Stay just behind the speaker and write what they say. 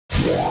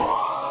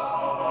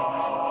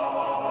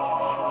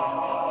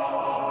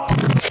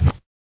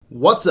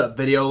What's up,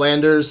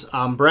 Videolanders?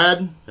 I'm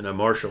Brad. And I'm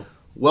Marshall.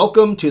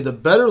 Welcome to the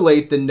Better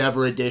Late Than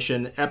Never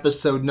edition,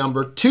 episode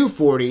number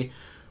 240.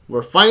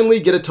 We're finally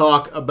going to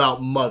talk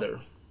about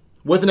Mother,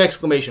 with an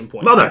exclamation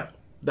point. Mother!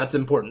 That's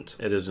important.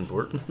 It is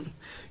important.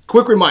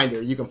 Quick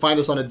reminder, you can find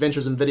us on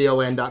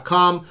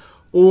adventuresinvideoland.com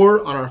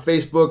or on our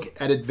Facebook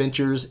at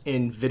Adventures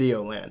in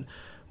Videoland.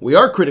 We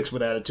are critics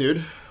with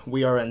attitude.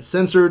 We are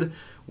uncensored.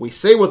 We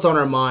say what's on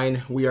our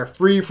mind. We are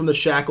free from the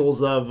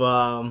shackles of...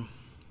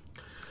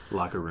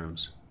 Locker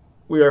rooms.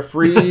 We are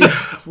free...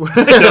 Help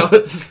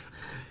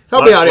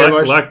me out here,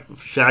 Marshall.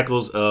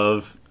 Shackles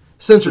of...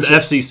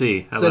 Censorship.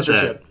 FCC. How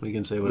Censorship. About that? We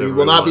can say whatever we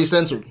will not want. be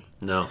censored.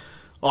 No.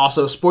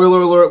 Also,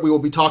 spoiler alert, we will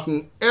be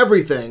talking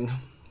everything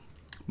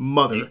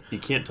Mother. You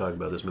can't talk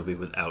about this movie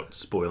without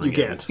spoiling You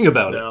can't. everything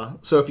about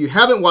it. So if you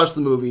haven't watched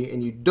the movie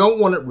and you don't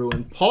want it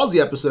ruined, pause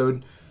the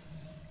episode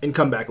and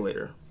come back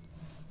later.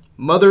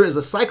 Mother is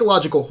a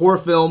psychological horror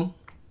film.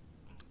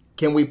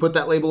 Can we put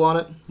that label on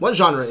it? What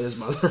genre is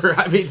Mother?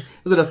 I mean,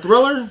 is it a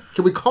thriller?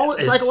 Can we call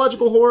it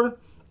psychological horror?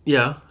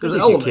 Yeah, There's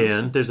elements. elements.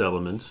 You can. There's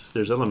elements.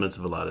 There's elements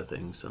of a lot of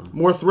things. So.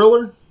 More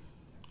thriller?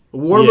 A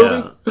war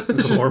movie?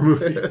 A war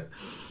movie.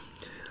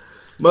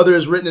 Mother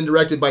is written and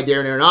directed by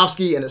Darren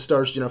Aronofsky, and it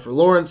stars Jennifer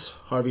Lawrence,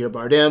 Javier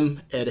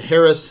Bardem, Ed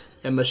Harris,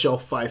 and Michelle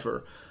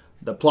Pfeiffer.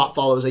 The plot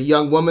follows a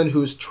young woman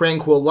whose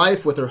tranquil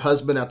life with her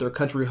husband at their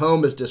country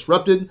home is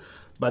disrupted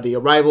by the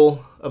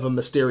arrival of a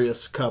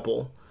mysterious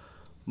couple.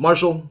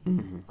 Marshall,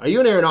 Are you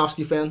an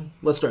Aronofsky fan?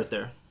 Let's start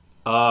there.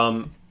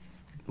 Well,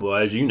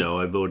 as you know,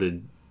 I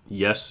voted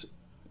yes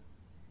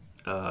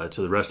to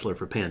The Wrestler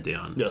for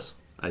Pantheon. Yes.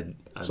 I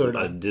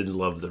I. did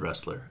love The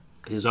Wrestler.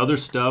 His other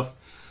stuff,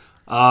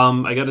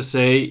 I got to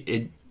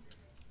say,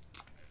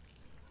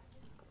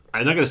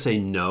 I'm not going to say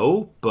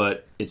no,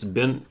 but it's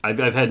been... I've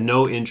had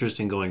no interest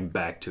in going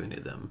back to any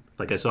of them.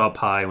 Like, I saw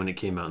Pi when it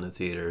came out in the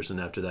theaters,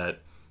 and after that,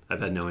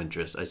 I've had no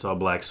interest. I saw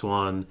Black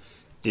Swan,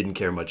 didn't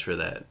care much for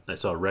that. I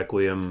saw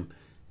Requiem,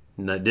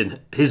 and I didn't...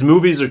 His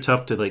movies are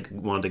tough to,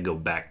 want to go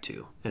back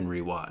to and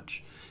rewatch.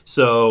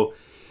 So,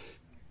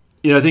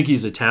 I think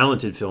he's a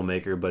talented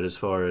filmmaker, but as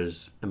far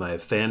as, am I a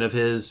fan of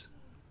his?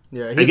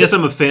 Yeah, I guess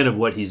I'm a fan of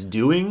what he's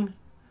doing,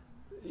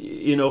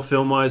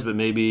 film-wise, but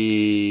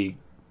maybe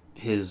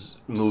his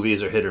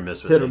movies are hit or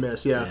miss with Hit me. or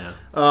miss, yeah.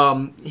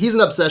 He's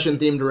an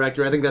obsession-themed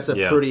director. I think that's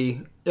a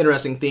pretty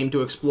interesting theme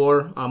to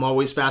explore. I'm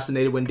always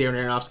fascinated when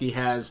Darren Aronofsky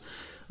has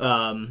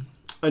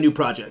a new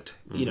project,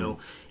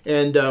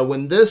 And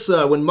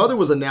when Mother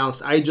was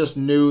announced, I just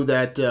knew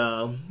that,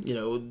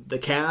 the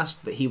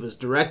cast, that he was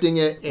directing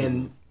it,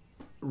 and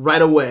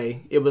right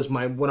away, it was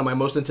one of my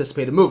most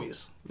anticipated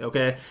movies.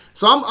 Okay,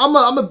 so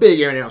I'm a big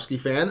Aronofsky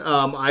fan.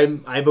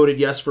 I voted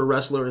yes for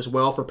Wrestler as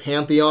well for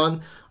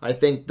Pantheon. I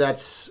think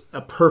that's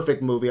a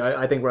perfect movie.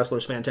 I think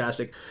Wrestler's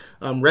fantastic.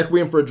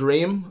 Requiem for a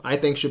Dream, I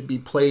think, should be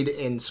played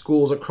in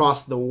schools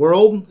across the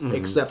world,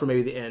 except for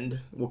maybe the end.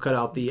 We'll cut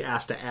out the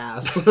ass to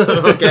ass.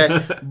 Okay,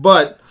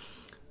 but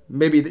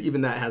maybe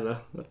even that has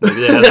a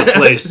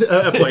place.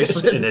 a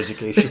place in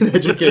education. In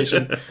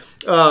education.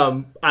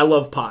 I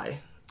love Pi.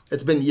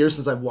 It's been years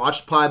since I've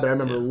watched Pi, but I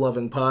remember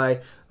loving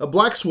Pi.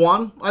 Black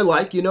Swan, I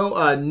like.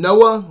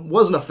 Noah,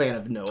 wasn't a fan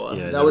of Noah.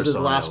 Yeah, that was his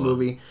last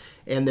movie.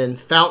 And then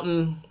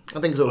Fountain, I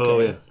think it's okay. Oh,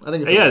 yeah. I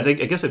think it's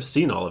okay. I guess I've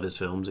seen all of his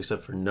films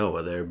except for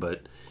Noah there,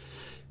 but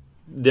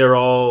they're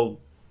all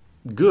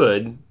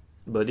good.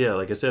 But yeah,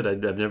 like I said,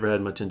 I've never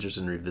had much interest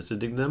in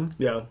revisiting them.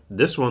 Yeah.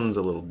 This one's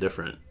a little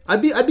different.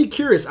 I'd be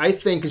curious. I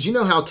think, because you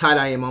know how tight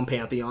I am on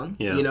Pantheon.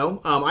 Yeah.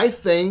 I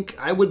think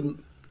I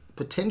would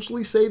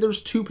potentially say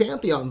there's two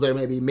Pantheons there,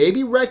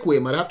 maybe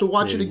Requiem. I'd have to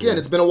watch it again.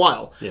 It's been a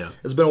while. Yeah,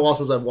 it's been a while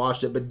since I've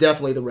watched it, but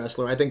definitely The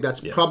Wrestler. I think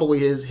that's probably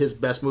his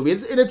best movie,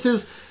 and it's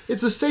his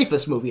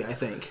safest movie. I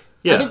think.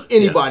 I think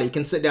anybody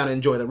can sit down and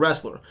enjoy The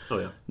Wrestler. Oh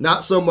yeah,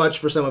 not so much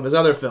for some of his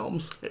other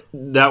films.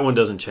 That one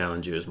doesn't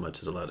challenge you as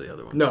much as a lot of the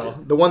other ones. No,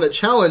 the one that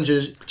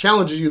challenges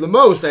you the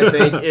most, I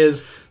think,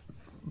 is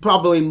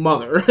probably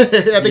Mother.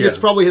 I think it's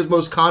probably his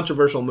most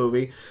controversial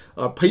movie.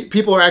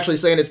 People are actually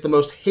saying it's the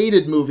most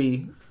hated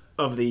movie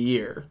of the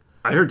year.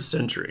 I heard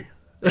Century.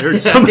 I heard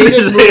somebody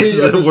say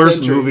it's the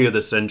worst movie of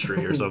the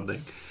century or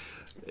something.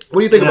 What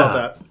do you think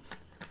about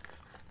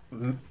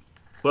that?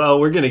 Well,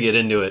 we're going to get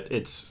into it.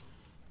 It's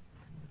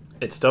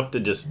tough to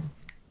just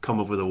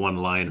come up with a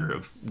one-liner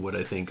of what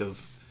I think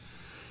of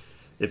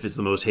if it's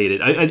the most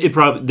hated. It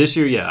probably this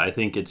year, I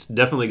think it's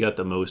definitely got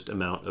the most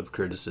amount of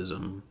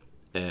criticism,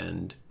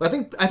 and I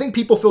think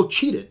people feel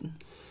cheated.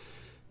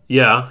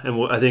 Yeah,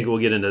 and I think we'll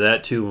get into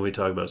that too when we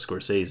talk about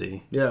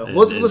Scorsese. Yeah,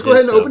 let's go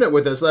ahead and open it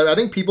with this. I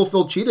think people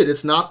feel cheated.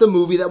 It's not the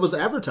movie that was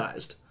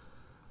advertised.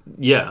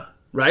 Yeah.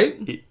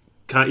 Right?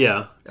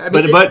 Yeah.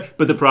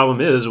 But the problem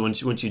is,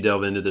 once you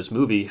delve into this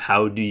movie,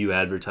 how do you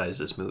advertise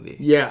this movie?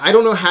 Yeah, I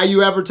don't know how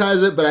you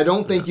advertise it, but I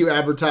don't think you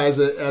advertise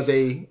it as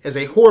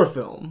a horror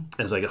film.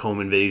 As like a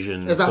home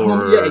invasion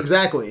horror. Yeah,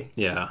 exactly.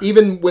 Yeah.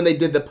 Even when they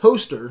did the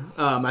poster,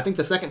 I think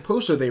the second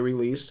poster they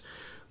released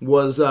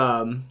was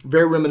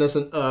very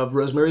reminiscent of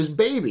Rosemary's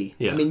Baby.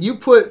 Yeah. I mean, you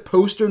put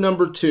poster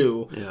number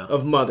 2 Yeah.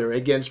 of Mother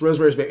against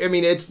Rosemary's Baby. I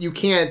mean, you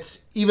can't,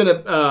 even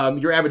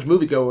your average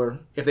moviegoer,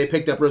 if they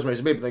picked up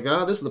Rosemary's Baby, like,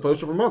 this is the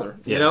poster for Mother,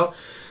 you know?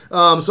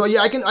 So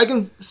yeah, I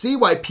can see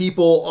why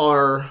people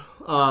are,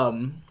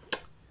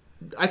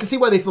 I can see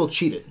why they feel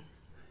cheated.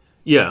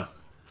 Yeah.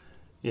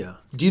 Yeah.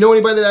 Do you know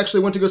anybody that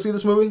actually went to go see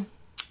this movie?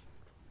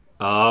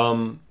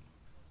 I've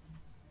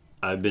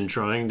been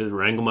trying to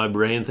wrangle my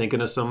brain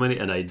thinking of somebody,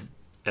 and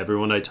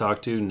everyone I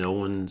talk to, no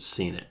one's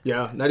seen it.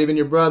 Yeah, not even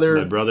your brother.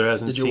 My brother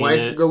hasn't seen it. Did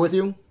your wife go with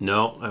you?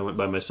 No, I went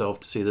by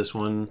myself to see this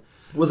one.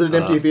 Was it an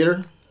empty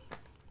theater?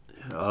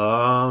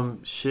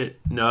 Shit.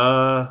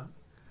 No.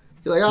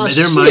 You're like, oh,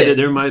 shit.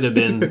 There might have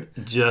been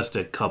just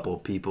a couple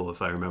people,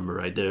 if I remember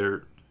right.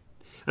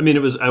 I mean,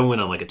 I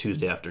went on like a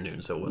Tuesday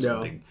afternoon, so it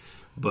wasn't big.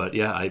 But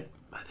yeah, I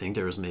think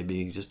there was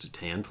maybe just a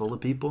handful of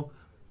people.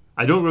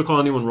 I don't recall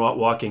anyone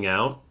walking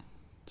out,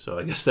 so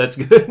I guess that's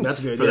good. That's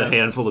good for the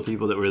handful of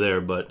people that were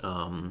there. But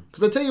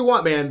because I tell you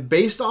what, man,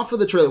 based off of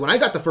the trailer, when I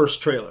got the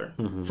first trailer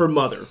for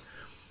Mother,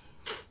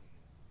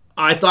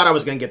 I thought I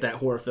was going to get that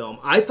horror film.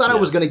 I thought I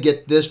was going to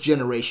get this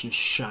generation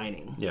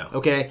shining. Yeah.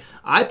 Okay?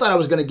 I thought I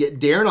was going to get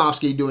Darren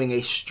Aronofsky doing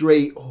a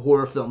straight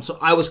horror film, so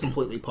I was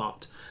completely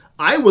pumped.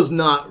 I was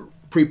not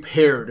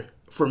prepared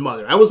for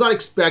Mother. I was not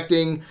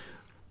expecting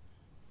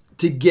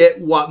to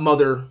get what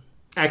Mother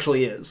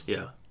actually is.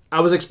 Yeah. I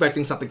was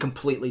expecting something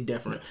completely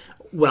different.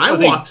 When I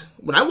walked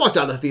out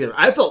of the theater,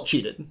 I felt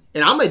cheated,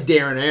 and I'm a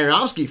Darren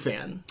Aronofsky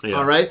fan. Yeah.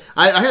 All right,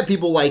 I had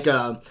people like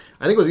I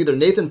think it was either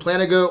Nathan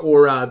Flanagan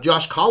or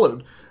Josh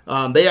Collard.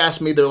 They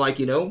asked me, they're like,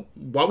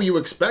 what were you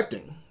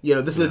expecting?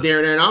 This is a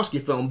Darren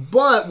Aronofsky film.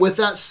 But with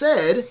that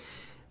said,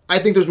 I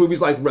think there's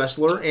movies like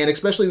Wrestler, and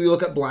especially if you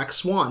look at Black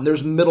Swan,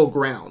 there's middle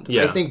ground.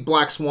 Yeah. I think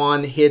Black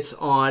Swan hits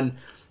on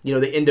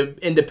the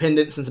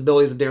independent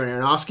sensibilities of Darren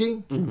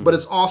Aronofsky, but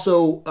it's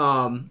also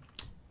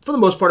for the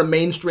most part, a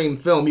mainstream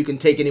film you can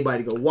take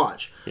anybody to go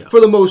watch. Yeah. For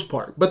the most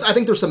part. But I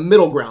think there's some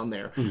middle ground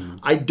there.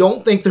 I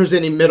don't think there's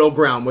any middle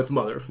ground with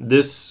Mother.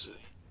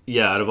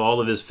 Out of all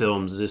of his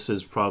films, this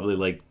is probably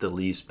like the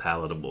least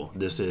palatable.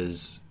 This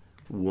is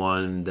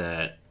one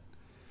that,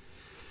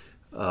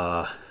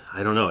 I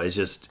don't know,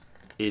 it's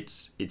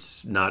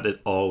not at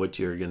all what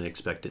you're going to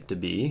expect it to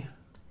be.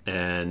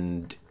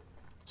 And...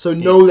 So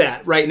know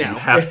that right now. You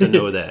have to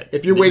know that.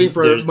 If you're waiting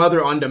for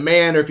Mother on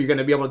demand, or if you're going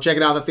to be able to check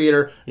it out of the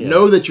theater,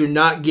 know that you're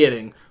not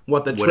getting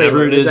what the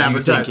trailer is advertising. Whatever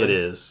it is you think it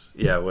is.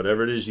 Yeah,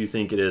 whatever it is you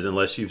think it is,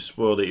 unless you've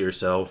spoiled it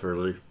yourself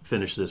or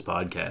finished this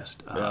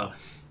podcast.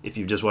 If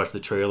you've just watched the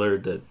trailer,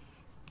 good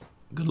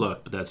luck,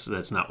 but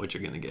that's not what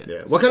you're going to get.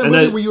 Yeah. What kind of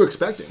movie were you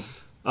expecting?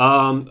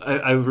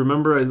 I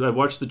remember I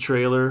watched the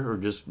trailer, or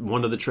just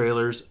one of the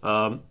trailers.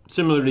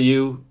 Similar to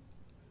you,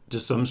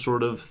 just some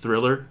sort of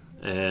thriller,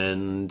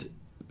 and...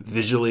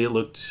 Visually, it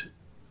looked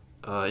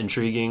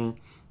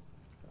intriguing,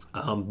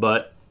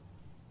 but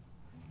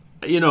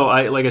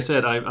like I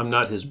said, I'm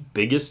not his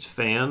biggest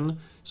fan,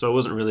 so I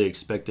wasn't really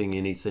expecting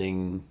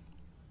anything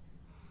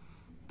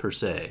per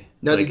se.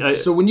 Now,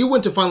 so when you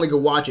went to finally go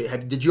watch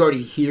it, did you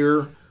already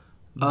hear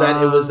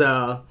that it was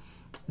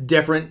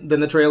different than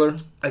the trailer?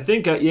 I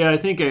think I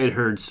had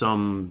heard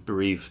some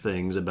brief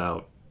things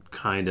about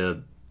kind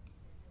of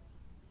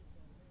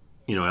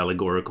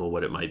allegorical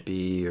what it might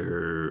be,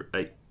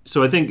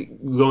 So I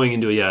think going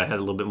into it, I had a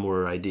little bit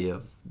more idea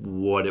of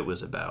what it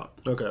was about.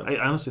 Okay. I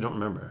honestly don't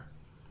remember.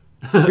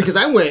 Because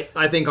I went,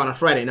 I think, on a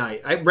Friday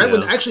night. I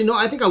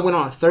think I went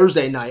on a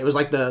Thursday night. It was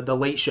like the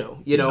late show,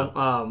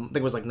 I think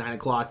it was like 9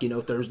 o'clock,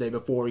 Thursday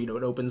before, it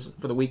opens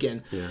for the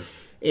weekend. Yeah.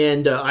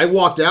 And I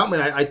walked out, man,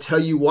 I tell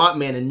you what,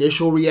 man,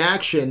 initial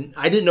reaction,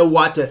 I didn't know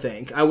what to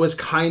think. I was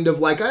kind of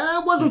like,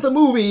 it wasn't the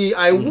movie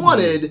I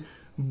wanted.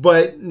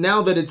 But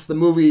now that it's the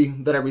movie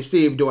that I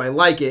received, do I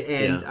like it?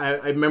 And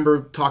I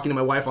remember talking to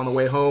my wife on the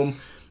way home,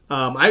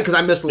 because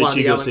I missed a lot of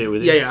the... Did she go see it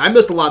with you? Yeah, I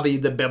missed a lot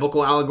of the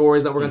biblical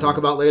allegories that we're going to talk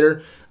about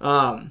later.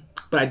 But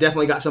I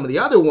definitely got some of the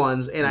other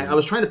ones, and I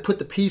was trying to put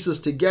the pieces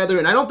together,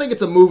 and I don't think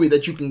it's a movie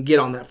that you can get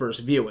on that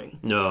first viewing.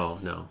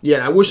 No.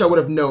 Yeah, I wish I would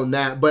have known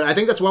that, but I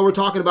think that's why we're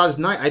talking about it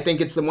tonight. I think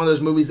it's one of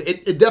those movies,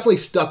 it definitely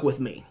stuck with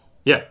me.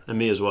 Yeah, and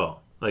me as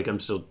well. Like, I'm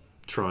still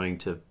trying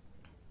to...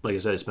 Like I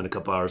said, I spent a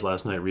couple hours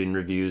last night reading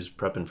reviews,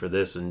 prepping for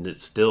this, and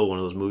it's still one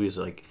of those movies,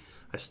 like,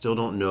 I still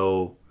don't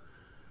know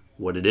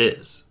what it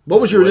is. What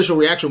was your initial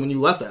reaction when you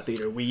left that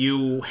theater? Were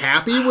you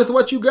happy with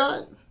what you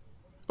got?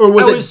 Or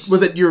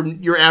was it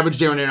your average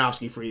Darren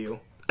Aronofsky for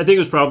you? I think it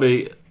was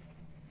probably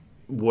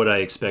what I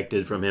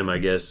expected from him, I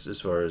guess,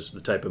 as far as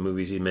the type of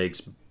movies he makes.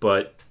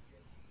 But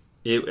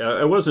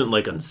I wasn't,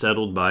 like,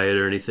 unsettled by it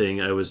or anything.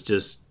 I was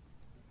just...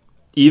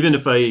 Even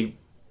if I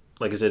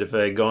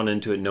had gone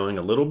into it knowing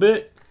a little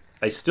bit,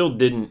 I still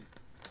didn't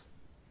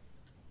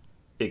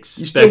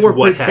expect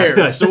what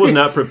happened. I still was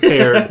not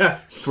prepared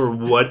for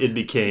what it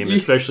became,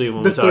 especially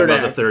when we talk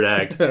about the third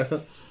act.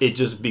 It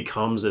just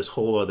becomes this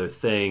whole other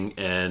thing,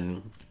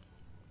 and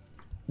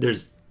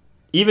there's...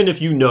 Even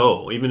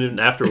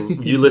after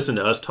you listen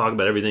to us talk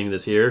about everything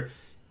that's here,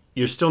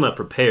 you're still not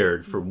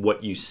prepared for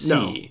what you see.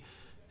 No.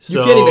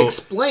 You can't even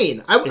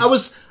explain. I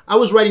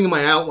was writing in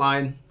my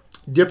outline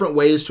different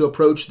ways to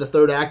approach the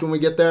third act when we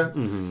get there,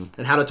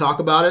 and how to talk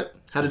about it,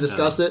 how to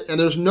discuss it, and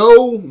there's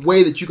no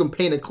way that you can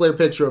paint a clear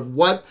picture of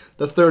what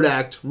the third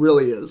act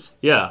really is.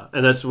 Yeah,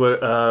 and that's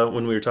what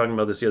when we were talking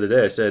about this the other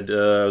day, I said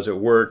I was at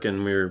work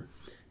and we were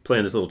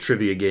playing this little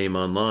trivia game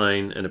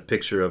online, and a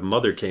picture of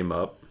Mother came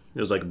up. It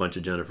was like a bunch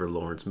of Jennifer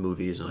Lawrence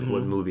movies, and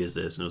what movie is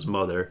this? And it was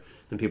Mother,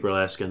 and people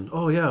are asking,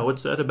 "Oh yeah,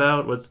 what's that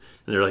about?" And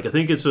they're like, "I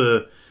think it's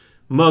a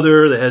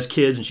mother that has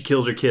kids and she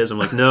kills her kids." I'm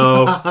like,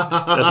 "No,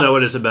 that's not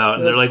what it's about."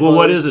 And they're like, "Well,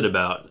 what is it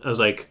about?" I was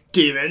like,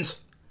 "Demons,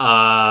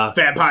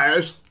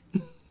 vampires."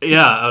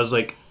 Yeah, I was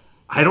like,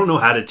 I don't know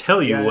how to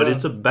tell you what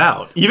it's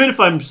about. Even if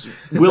I'm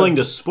willing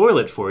to spoil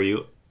it for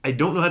you, I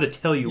don't know how to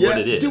tell you what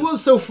it is. Dude, it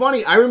was so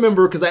funny. I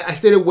remember because I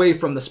stayed away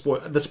from the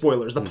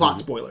spoilers, the plot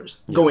spoilers,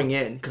 going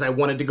in because I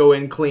wanted to go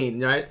in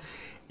clean, right?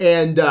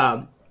 And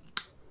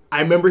I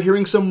remember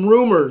hearing some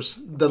rumors.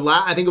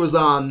 I think it was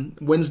on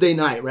Wednesday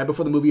night, right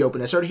before the movie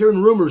opened. I started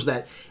hearing rumors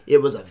that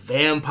it was a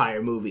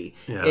vampire movie,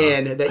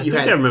 and that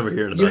I remember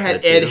hearing about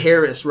that. Ed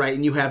Harris, right,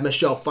 and you have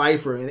Michelle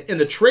Pfeiffer. And in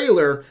the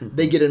trailer,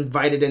 they get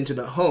invited into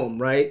the home,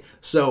 right?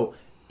 So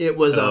it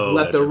was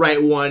let the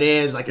right one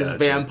in. It's like this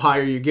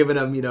vampire. You're giving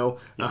them,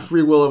 a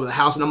free will over the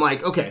house, and I'm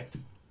like, okay.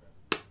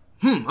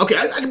 Okay,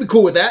 I can be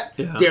cool with that.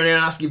 Yeah. Darren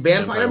Aronofsky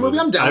vampire movie,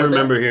 I'm down with that. I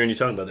remember hearing you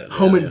talking about that.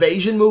 Home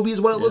invasion movie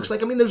is what it looks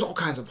like. I mean, there's all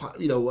kinds of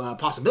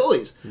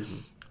possibilities.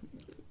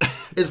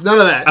 It's none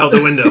of that. Out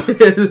the window.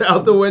 It's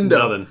out the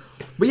window. Nothing.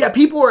 But yeah,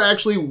 people are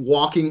actually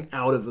walking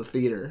out of the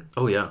theater.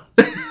 Oh, yeah.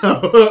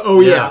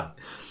 Oh, yeah.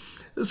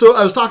 So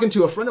I was talking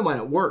to a friend of mine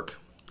at work,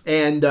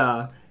 and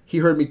he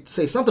heard me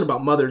say something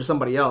about Mother to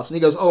somebody else, and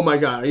he goes, "Oh my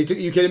God, are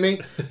you kidding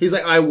me?" He's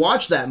like, "I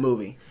watched that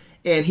movie."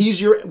 And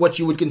he's what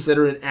you would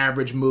consider an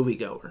average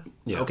moviegoer.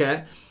 Yeah.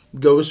 Okay?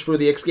 Goes for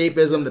the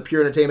escapism, the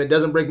pure entertainment,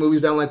 doesn't break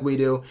movies down like we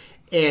do.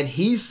 And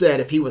he said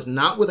if he was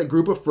not with a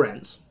group of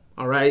friends,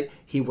 all right,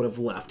 he would have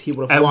left. He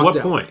would have walked out.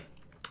 At what point?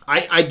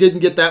 I didn't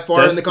get that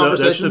far in the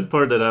conversation. That's the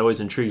part that always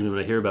intrigues me when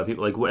I hear about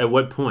people. Like, at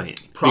what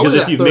point? Probably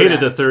because if you've made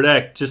it the third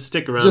act, just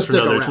stick around for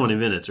another 20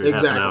 minutes or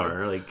half an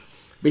hour.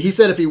 But he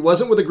said if he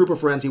wasn't with a group of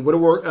friends, he would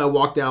have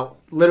walked out.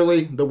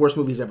 Literally the worst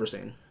movie he's ever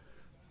seen.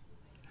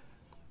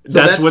 So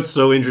that's what's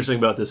so interesting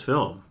about this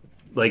film.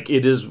 Like,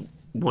 it is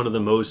one of the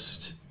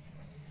most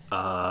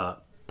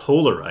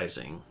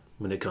polarizing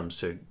when it comes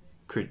to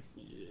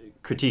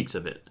critiques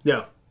of it.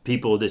 Yeah.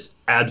 People just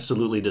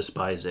absolutely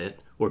despise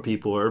it, or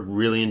people are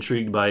really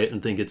intrigued by it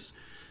and think it's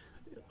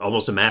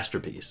almost a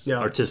masterpiece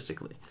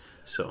artistically.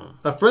 So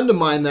a friend of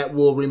mine that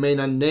will remain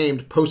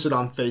unnamed posted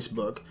on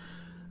Facebook.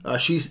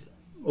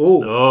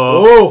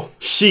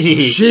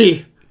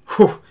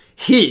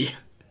 He.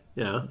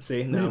 Yeah.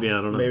 See, no.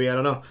 Maybe I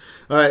don't know.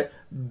 All right.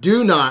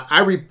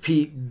 I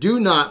repeat, do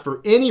not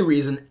for any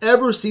reason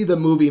ever see the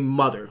movie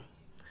Mother.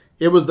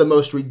 It was the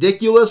most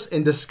ridiculous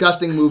and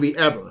disgusting movie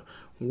ever.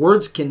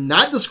 Words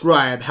cannot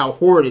describe how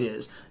horrid it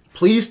is.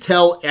 Please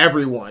tell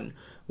everyone.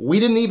 We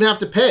didn't even have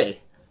to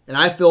pay. And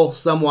I feel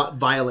somewhat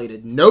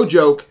violated. No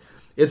joke.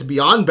 It's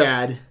beyond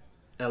bad.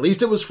 At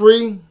least it was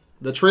free.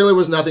 The trailer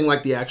was nothing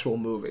like the actual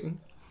movie.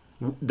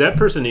 That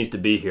person needs to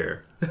be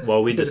here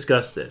while we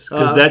discuss this,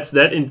 because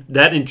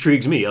that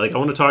intrigues me. Like, I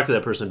want to talk to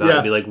that person about it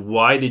and be like,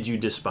 why did you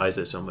despise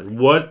it so much?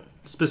 What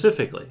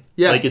specifically?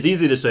 Yeah. Like, it's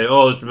easy to say,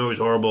 "Oh, this movie's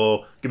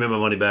horrible. Give me my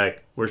money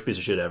back. Worst piece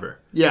of shit ever."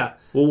 Yeah.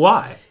 Well,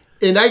 why?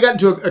 And I got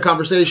into a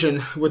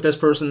conversation with this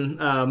person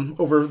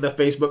over the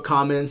Facebook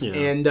comments,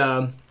 and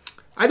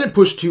I didn't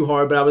push too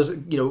hard, but I was,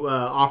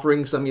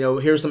 offering some,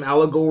 here's some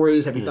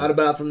allegories. Have you thought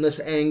about it from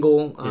this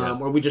angle?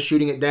 Or are we just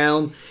shooting it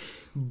down?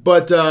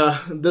 But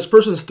this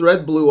person's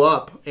thread blew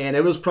up, and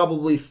it was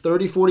probably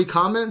 30, 40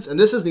 comments. And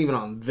this isn't even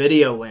on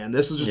Videoland.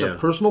 This is just a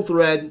personal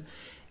thread.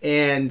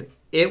 And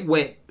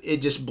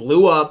it just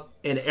blew up,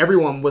 and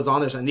everyone was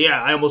on there saying,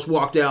 "Yeah, I almost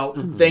walked out.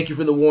 Mm-hmm. Thank you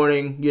for the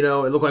warning. It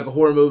looked like a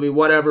horror movie,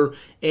 whatever."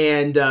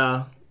 And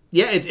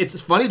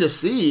it's funny to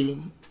see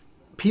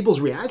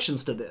people's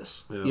reactions to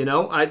this.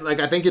 Yeah.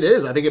 I think it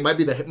is. I think it might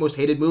be the most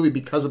hated movie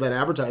because of that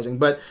advertising.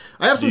 But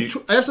I have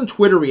some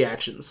Twitter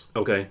reactions.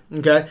 Okay. I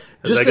got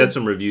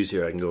some reviews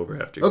here I can go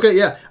over after. Okay,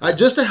 yeah.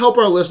 Just to help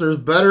our listeners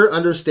better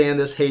understand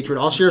this hatred,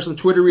 I'll share some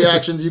Twitter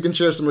reactions. You can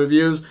share some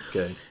reviews.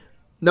 Okay.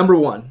 Number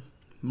 1.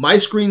 My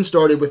screen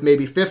started with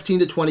maybe 15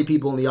 to 20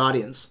 people in the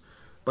audience.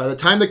 By the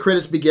time the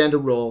credits began to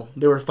roll,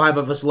 there were 5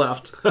 of us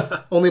left.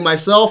 Only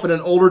myself and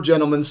an older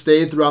gentleman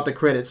stayed throughout the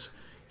credits.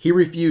 He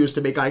refused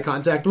to make eye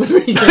contact with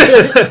me.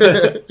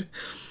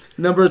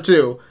 Number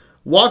 2.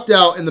 Walked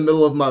out in the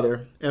middle of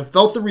Mother and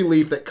felt the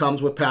relief that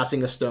comes with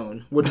passing a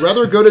stone. Would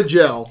rather go to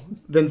jail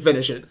than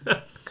finish it.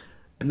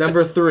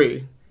 Number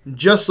 3.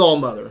 Just saw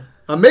Mother.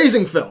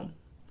 Amazing film.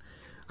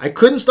 I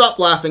couldn't stop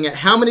laughing at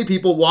how many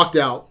people walked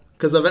out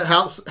because of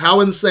how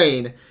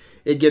insane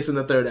it gets in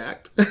the third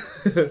act.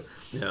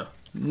 Yeah.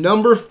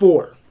 Number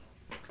 4.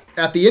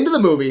 At the end of the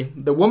movie,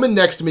 the woman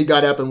next to me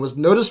got up and was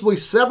noticeably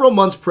several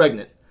months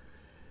pregnant.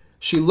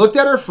 She looked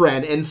at her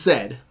friend and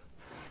said,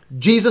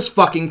 Jesus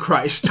fucking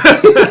Christ.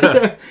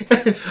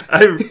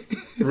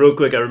 Real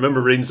quick, I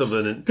remember reading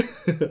something,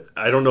 and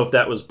I don't know if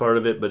that was part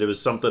of it, but it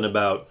was something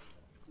about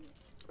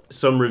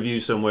some review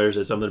somewhere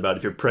said something about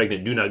if you're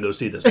pregnant, do not go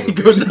see this movie.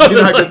 Do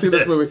not go see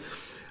this movie.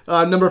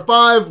 Number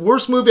 5,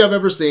 worst movie I've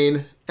ever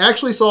seen.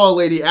 Actually saw a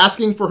lady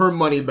asking for her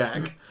money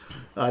back.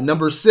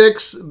 Number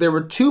 6, there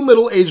were 2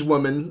 middle-aged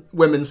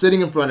women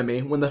sitting in front of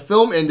me. When the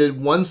film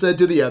ended, one said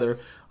to the other,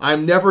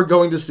 "I'm never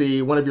going to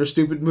see one of your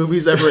stupid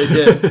movies ever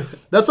again."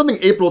 That's something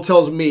April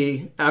tells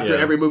me after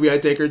every movie I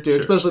take her to,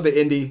 especially the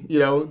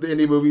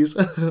indie movies.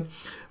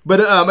 But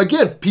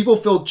again, people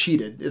feel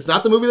cheated. It's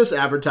not the movie that's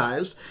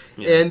advertised.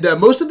 Yeah. And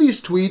most of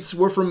these tweets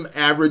were from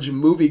average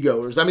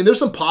moviegoers. I mean, there's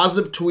some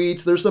positive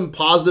tweets, there's some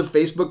positive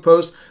Facebook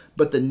posts,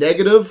 but the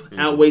negative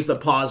outweighs the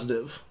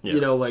positive. Yeah.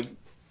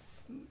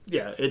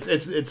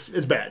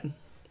 It's bad.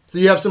 So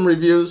you have some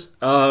reviews?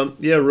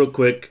 Real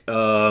quick.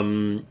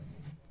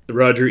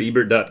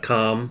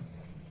 RogerEbert.com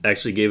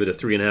actually gave it a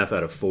 3.5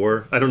 out of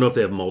 4. I don't know if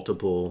they have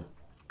multiple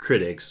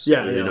critics,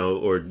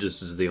 or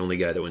this is the only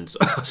guy that went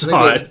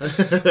saw it.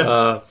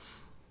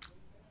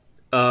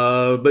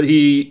 But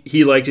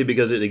he liked it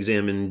because it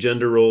examined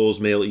gender roles,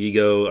 male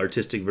ego,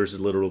 artistic versus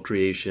literal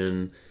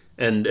creation,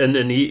 and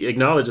he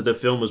acknowledged that the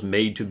film was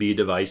made to be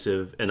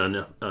divisive and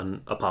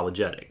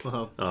unapologetic.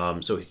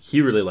 Uh-huh. So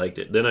he really liked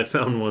it. Then I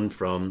found one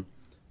from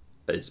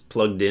it's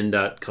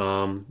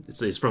pluggedin.com.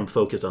 It's from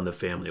Focus on the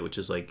Family, which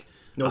is like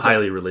a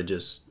highly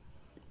religious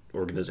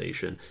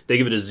organization. They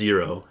give it a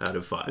 0 out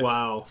of 5.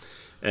 Wow.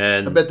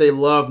 And I bet they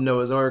love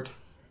Noah's Ark.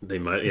 They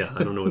might, yeah.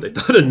 I don't know what they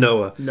thought of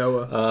Noah.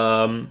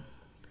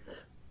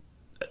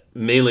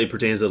 Mainly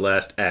pertains to the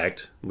last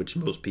act, which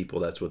most people,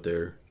 that's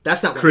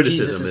not what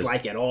Jesus is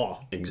like at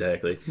all.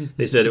 Exactly.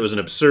 They said it was an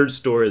absurd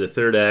story. The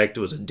third act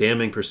was a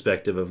damning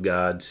perspective of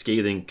God,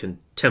 scathing,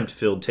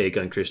 contempt-filled take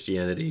on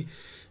Christianity,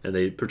 and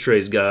they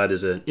portrays God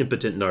as an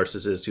impotent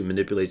narcissist who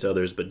manipulates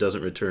others but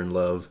doesn't return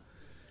love.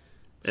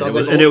 It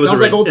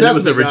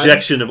was a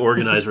rejection of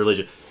organized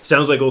religion.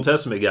 Sounds like Old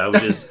Testament God,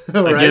 which is,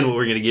 right. Again, what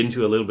we're going to get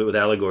into a little bit with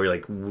allegory,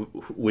 like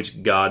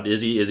which God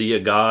is he? Is he a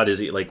God? Is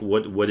he, like,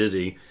 what is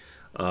he?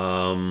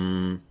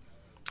 And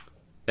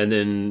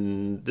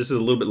then, this is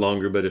a little bit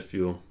longer, but if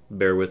you'll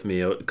bear with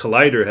me, I thought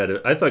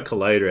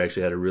Collider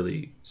actually had a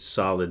really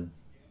solid,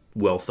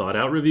 well thought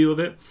out review of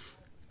it.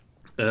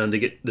 And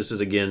this is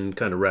again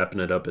kind of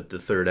wrapping it up at the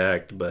third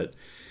act, but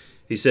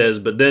he says,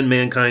 but then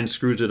mankind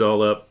screws it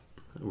all up.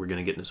 We're going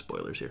to get into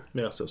spoilers here.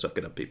 Yeah. So suck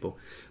it up, people.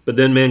 But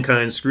then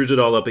mankind screws it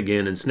all up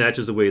again and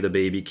snatches away the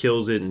baby,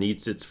 kills it, and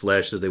eats its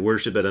flesh as they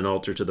worship at an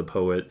altar to the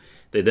poet.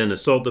 They then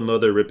assault the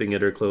mother, ripping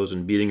at her clothes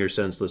and beating her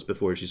senseless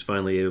before she's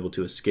finally able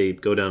to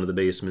escape, go down to the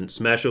basement,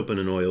 smash open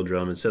an oil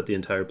drum, and set the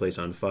entire place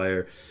on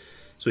fire.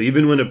 So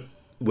even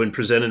when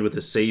presented with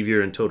a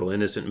savior and total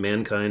innocent,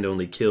 mankind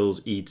only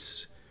kills,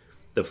 eats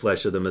the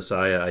flesh of the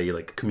Messiah, i.e.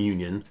 like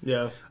communion.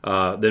 Yeah.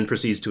 Then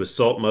proceeds to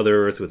assault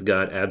Mother Earth with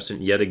God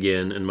absent yet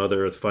again, and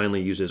Mother Earth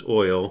finally uses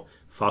oil,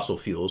 fossil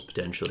fuels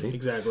potentially,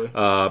 exactly,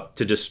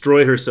 to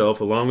destroy herself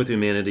along with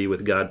humanity,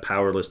 with God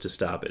powerless to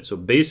stop it. So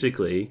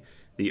basically,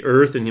 the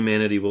Earth and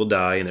humanity will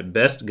die, and at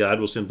best, God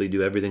will simply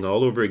do everything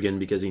all over again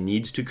because he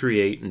needs to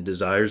create and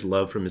desires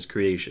love from his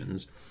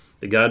creations.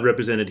 The God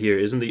represented here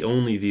isn't the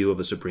only view of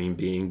a supreme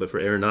being, but for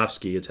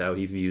Aronofsky, it's how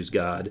he views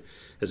God,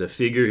 as a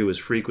figure who is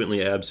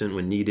frequently absent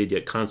when needed,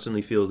 yet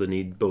constantly feels the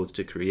need both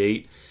to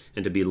create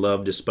and to be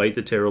loved despite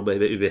the terrible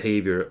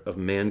behavior of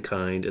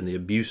mankind and the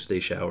abuse they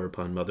shower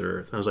upon Mother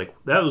Earth. And I was like,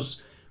 that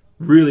was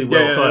really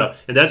well thought out.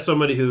 And that's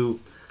somebody who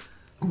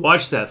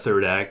watched that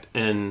third act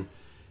and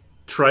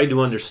tried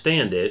to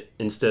understand it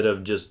instead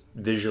of just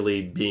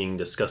visually being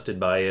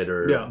disgusted by it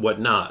or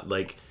whatnot.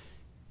 Like,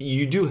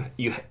 you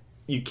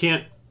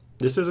can't.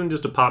 This isn't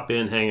just a pop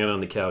in, hang out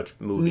on the couch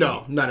movie.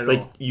 No, not at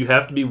all. You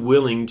have to be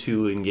willing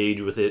to engage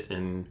with it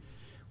and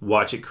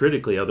watch it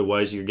critically.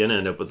 Otherwise, you're going to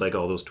end up with like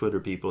all those Twitter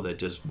people that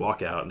just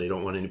walk out and they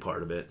don't want any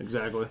part of it.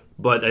 Exactly.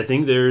 But I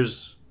think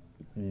there's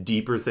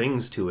deeper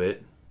things to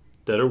it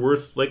that are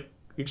worth like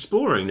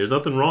exploring. There's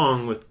nothing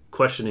wrong with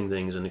questioning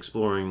things and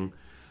exploring,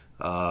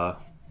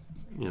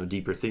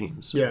 deeper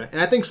themes. Yeah,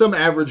 and I think some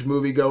average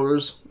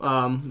moviegoers,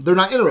 they're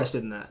not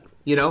interested in that.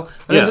 I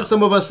think that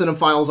some of us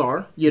cinephiles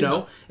are,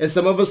 and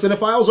some of us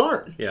cinephiles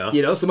aren't.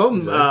 Yeah. Some of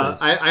them,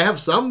 exactly. I have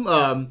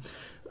some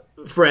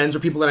friends or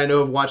people that I know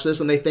have watched this,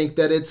 and they think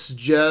that it's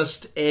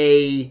just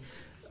a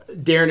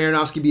Darren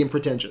Aronofsky being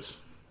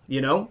pretentious.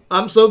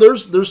 So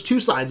there's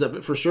two sides of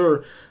it for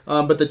sure.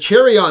 But the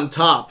cherry on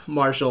top,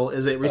 Marshall,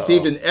 is it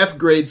received an F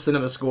grade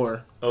cinema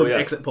score from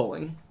exit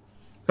polling.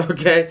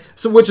 Okay,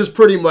 so which is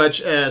pretty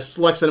much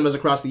select cinemas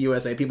across the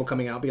USA, people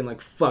coming out being like,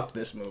 fuck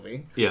this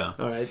movie. Yeah.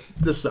 All right,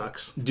 this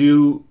sucks.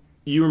 Do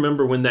you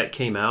remember when that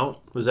came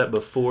out? Was that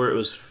before it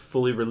was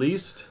fully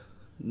released?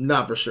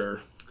 Not for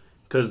sure.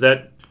 Because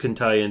that can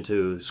tie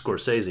into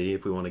Scorsese,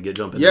 if we want to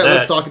jump into that.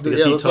 Let's talk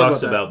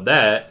about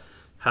that,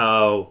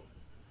 how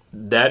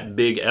that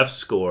big F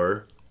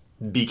score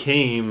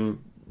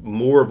became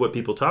more of what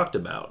people talked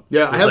about.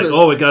 Yeah,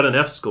 it got an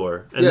F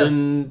score. And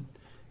then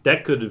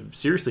that could have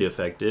seriously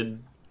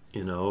affected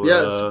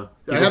Yes,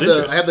 I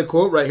have the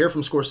quote right here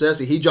from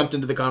Scorsese. He jumped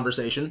into the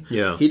conversation.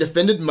 Yeah. He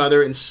defended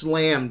Mother and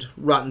slammed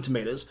Rotten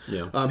Tomatoes.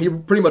 Yeah. He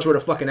pretty much wrote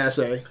a fucking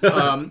essay.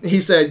 He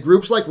said,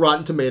 groups like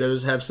Rotten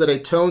Tomatoes have set a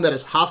tone that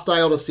is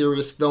hostile to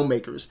serious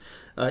filmmakers.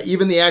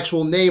 Even the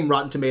actual name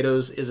Rotten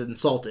Tomatoes is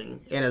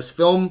insulting. And as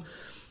film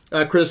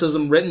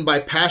criticism written by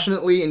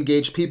passionately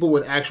engaged people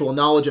with actual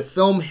knowledge of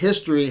film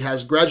history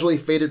has gradually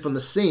faded from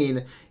the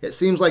scene, it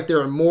seems like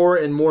there are more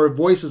and more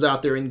voices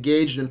out there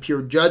engaged in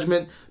pure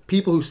judgment,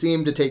 people who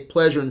seem to take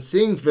pleasure in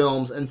seeing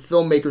films, and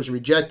filmmakers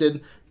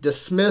rejected,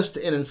 dismissed,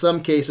 and in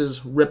some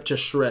cases ripped to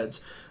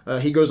shreds.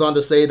 He goes on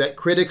to say that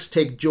critics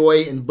take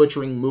joy in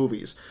butchering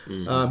movies.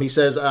 He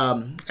says,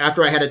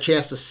 after I had a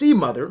chance to see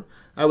Mother,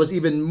 I was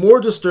even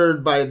more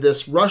disturbed by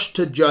this rush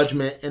to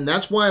judgment, and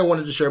that's why I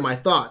wanted to share my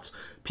thoughts.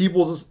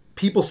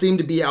 People seem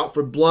to be out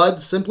for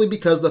blood simply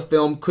because the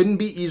film couldn't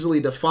be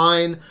easily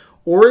defined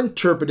or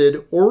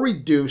interpreted or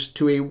reduced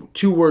to a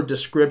two-word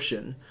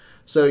description.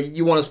 So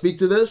you want to speak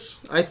to this?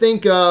 I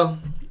think, I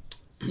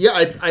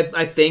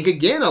think,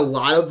 again, a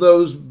lot of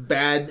those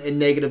bad and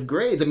negative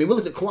grades. I mean, we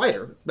looked at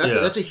Collider.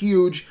 That's a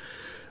huge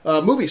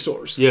movie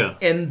source. Yeah.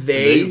 And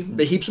they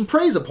heap some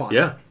praise upon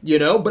it.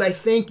 But I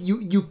think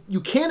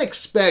you can't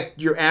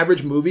expect your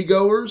average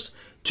moviegoers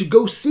to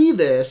go see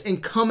this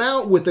and come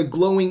out with a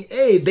glowing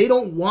A. They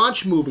don't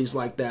watch movies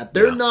like that.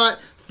 They're not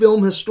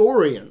film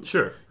historians.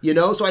 Sure.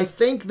 So I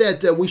think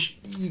that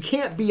you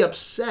can't be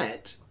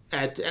upset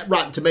at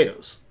Rotten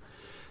Tomatoes.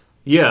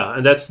 Yeah,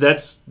 and that's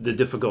the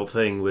difficult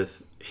thing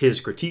with his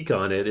critique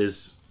on it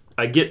is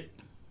I get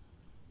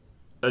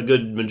a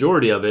good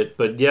majority of it,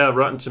 but yeah,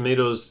 Rotten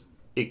Tomatoes,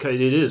 it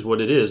is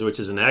what it is, which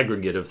is an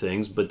aggregate of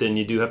things, but then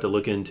you do have to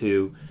look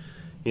into,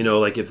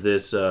 like if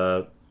this...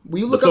 Will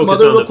you look up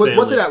Mother real quick?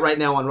 What's it at right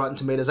now on Rotten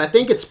Tomatoes? I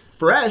think it's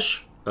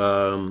fresh.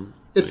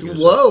 It's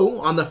low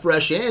on the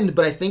fresh end,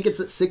 but I think it's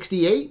at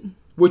 68,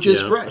 which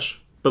is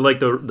fresh. But like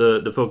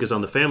the focus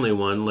on the family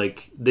one,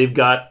 like they've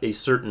got a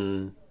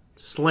certain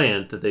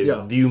slant that they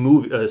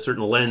view a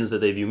certain lens that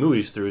they view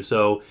movies through.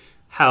 So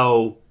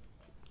how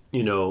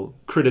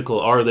critical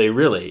are they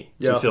really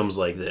to films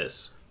like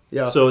this?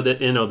 Yeah. So that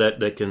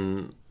that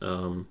can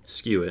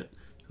skew it.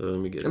 So let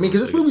me get.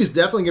 Because this movie is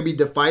definitely going to be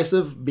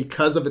divisive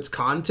because of its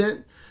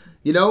content.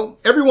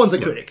 Everyone's a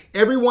critic.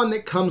 Everyone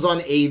that comes on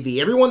AV,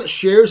 everyone that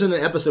shares in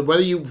an episode,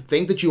 whether you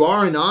think that you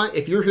are or not,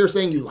 if you're here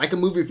saying you like a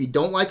movie, if you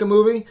don't like a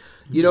movie,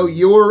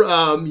 you're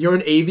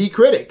an AV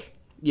critic.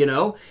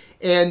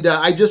 And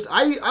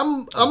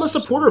I'm a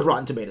supporter of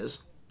Rotten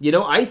Tomatoes.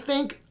 I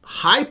think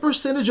high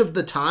percentage of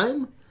the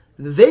time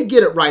they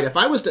get it right. If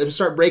I was to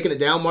start breaking it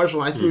down,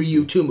 Marshall, I threw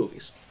you two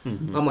movies.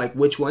 I'm like,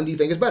 which one do you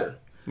think is better?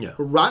 Yeah.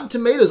 Rotten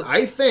Tomatoes,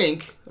 I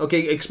think,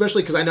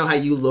 especially because I know how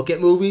you look at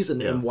movies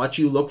and what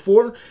you look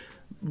for.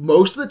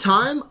 Most of the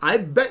time, I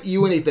bet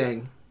you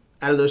anything,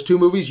 out of those two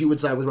movies, you would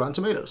side with Rotten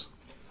Tomatoes.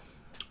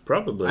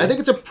 Probably. I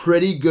think it's a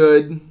pretty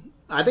good...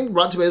 I think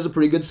Rotten Tomatoes is a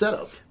pretty good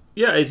setup.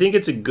 Yeah, I think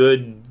it's a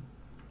good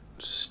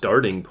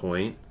starting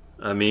point.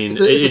 I mean...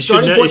 It's a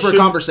starting point for a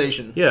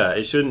conversation. Yeah,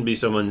 it shouldn't be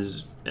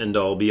someone's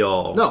end-all,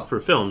 be-all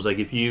for films. Like,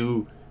 if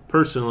you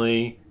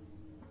personally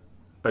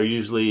are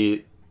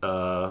usually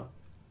a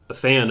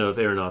fan of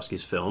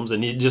Aronofsky's films,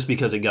 and just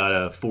because it got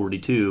a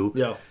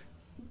 42...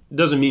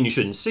 doesn't mean you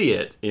shouldn't see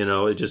it.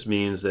 It just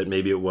means that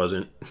maybe it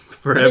wasn't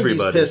for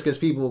everybody. He's pissed because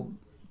people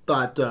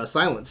thought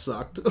Silence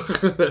sucked.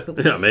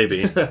 Yeah, maybe.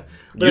 You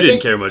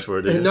didn't care much for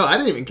it, did you? No, I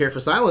didn't even care for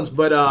Silence.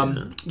 But,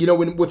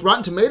 with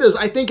Rotten Tomatoes,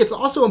 I think it's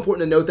also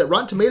important to note that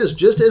Rotten Tomatoes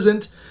just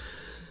isn't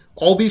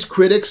all these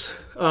critics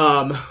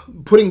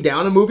putting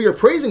down a movie or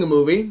praising a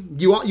movie.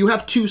 You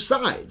have two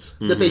sides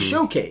that they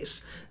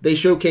showcase. They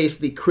showcase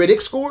the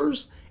critic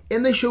scores,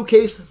 and they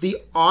showcase the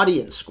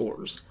audience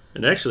scores.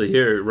 And actually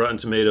here, Rotten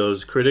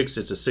Tomatoes critics,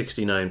 it's a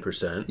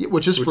 69%.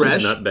 Which is fresh. Which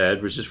is not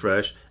bad, which is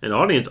fresh. And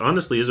audience,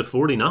 honestly, is a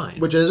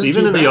 49. Which isn't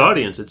even too in bad. the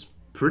audience, it's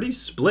pretty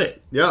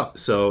split. Yeah.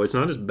 So it's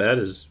not as bad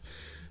as,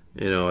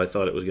 I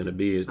thought it was going to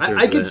be.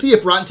 I could see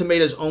if Rotten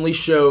Tomatoes only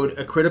showed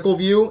a critical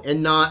view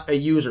and not a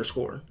user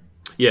score.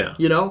 Yeah.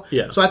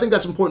 Yeah. So I think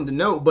that's important to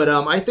note. But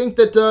I think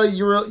that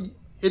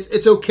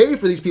it's okay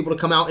for these people to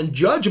come out and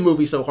judge a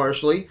movie so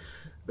harshly.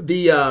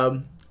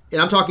 And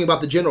I'm talking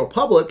about the general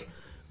public,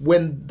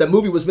 when the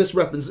movie was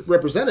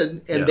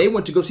misrepresented and they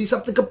went to go see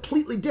something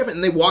completely different,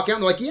 and they walk out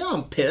and they're like, yeah,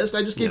 I'm pissed.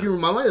 I just gave you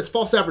my money. It's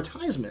false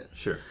advertisement.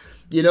 Sure.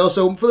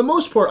 So for the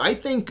most part, I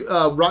think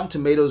Rotten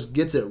Tomatoes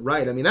gets it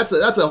right. I mean, that's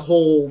a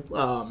whole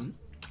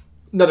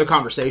another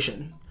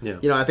conversation. Yeah.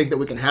 I think that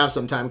we can have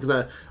sometime,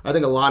 because I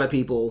think a lot of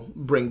people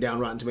bring down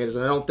Rotten Tomatoes,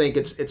 and I don't think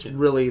it's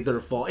really their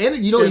fault. And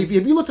if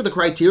you look at the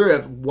criteria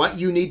of what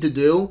you need to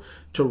do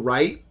to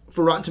write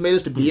for Rotten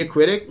Tomatoes to be a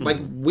critic, like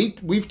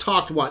we've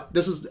talked,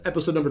 this is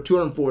episode number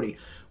 240.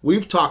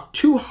 We've talked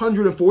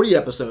 240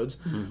 episodes,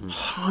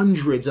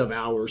 hundreds of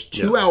hours,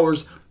 2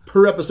 hours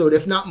per episode,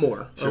 if not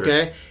more. Sure.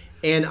 Okay,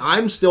 and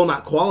I'm still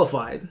not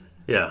qualified.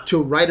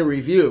 To write a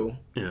review.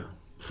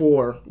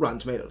 For Rotten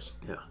Tomatoes.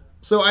 Yeah.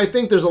 So I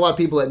think there's a lot of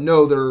people that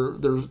know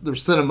their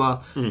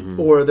cinema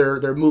or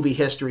their movie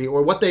history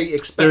or what they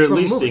expect They're from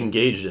a movie. They're at least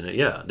engaged in it,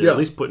 yeah. They're at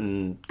least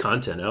putting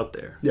content out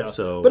there. Yeah.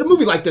 So, but a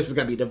movie like this is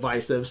going to be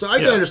divisive. So I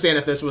can understand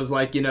if this was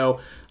like, I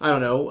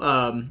don't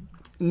know,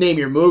 name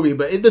your movie,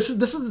 but this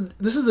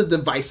is a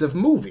divisive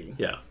movie.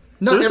 Yeah.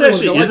 Not so this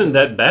actually isn't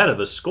that bad of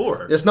a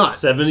score. It's not.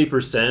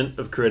 70%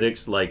 of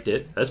critics liked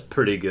it. That's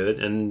pretty good,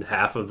 and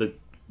half of the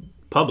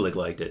public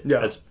liked it.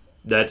 Yeah.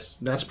 That's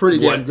pretty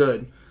damn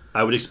good.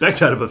 I would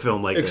expect out of a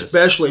film like this.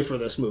 Especially for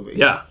this movie.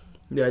 Yeah.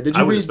 Yeah.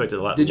 I would expect it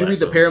a lot. Did you read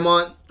the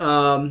Paramount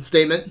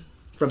statement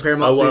from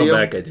Paramount Studio? A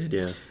while back I did,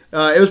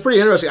 yeah. It was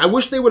pretty interesting. I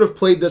wish they would have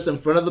played this in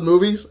front of the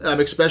movies,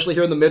 especially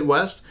here in the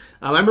Midwest.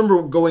 I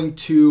remember going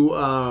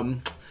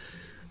to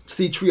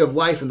see Tree of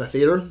Life in the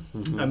theater.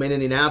 I'm in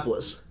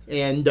Indianapolis.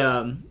 And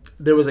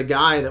there was a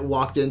guy that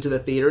walked into the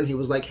theater and he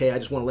was like, hey, I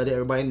just want to let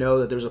everybody know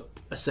that there's a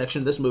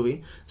section of this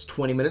movie. It's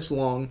 20 minutes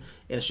long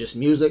and it's just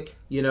music,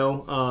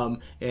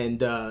 and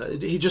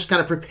he's just kind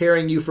of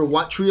preparing you for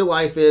what Tree of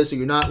Life is, so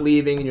you're not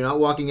leaving and you're not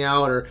walking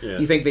out, or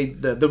you think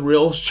the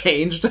reels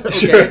changed. Okay.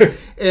 Sure.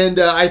 And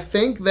I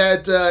think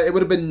that it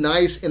would have been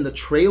nice in the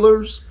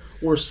trailers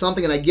or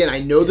something. And again, I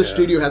know the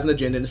studio has an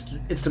agenda,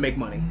 and it's to make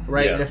money,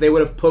 right? Yeah. And if they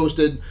would have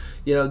posted,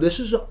 this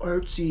is an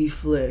artsy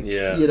flick,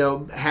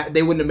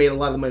 they wouldn't have made a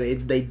lot of the money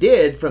they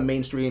did from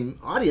mainstream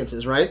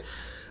audiences, right?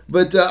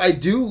 But I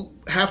do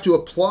have to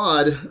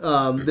applaud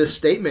this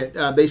statement.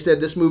 They said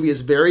this movie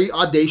is very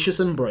audacious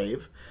and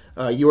brave.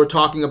 You are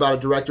talking about a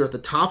director at the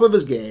top of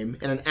his game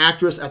and an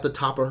actress at the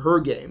top of her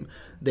game.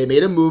 They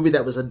made a movie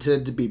that was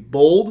intended to be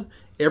bold.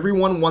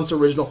 Everyone wants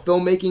original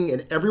filmmaking,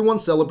 and everyone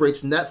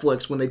celebrates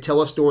Netflix when they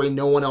tell a story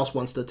no one else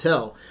wants to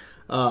tell.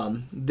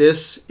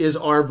 This is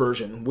our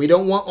version. We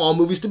don't want all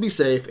movies to be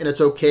safe, and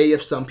it's okay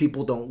if some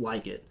people don't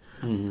like it.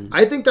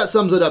 I think that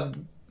sums it up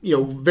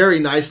very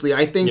nicely.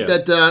 I think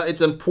that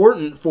it's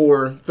important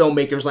for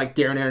filmmakers like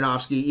Darren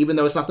Aronofsky, even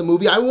though it's not the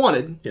movie I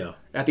wanted. Yeah.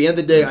 At the end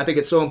of the day, I think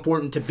it's so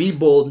important to be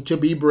bold and to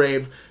be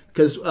brave,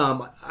 because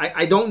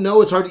I don't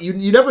know. It's hard.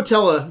 You never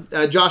tell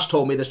Josh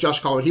told me this. Josh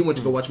Collard, he went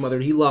to go watch Mother.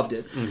 He loved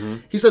it.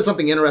 He said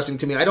something interesting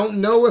to me. I don't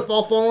know if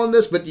I'll fall on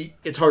this, but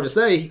it's hard to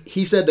say.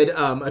 He said that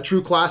a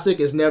true classic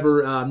is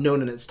never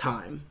known in its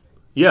time.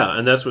 Yeah,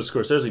 and that's what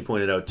Scorsese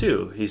pointed out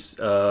too. He's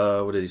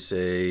what did he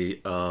say?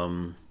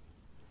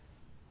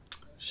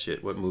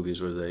 What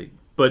movies were they?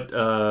 But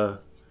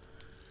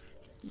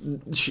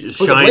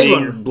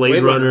Shining,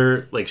 Blade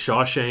Runner, like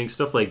Shawshank,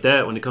 stuff like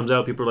that. When it comes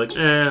out, people are like,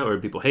 or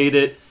people hate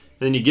it.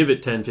 And then you give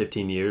it 10,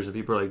 15 years, and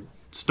people are like,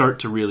 start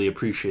to really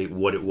appreciate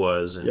what it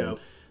was and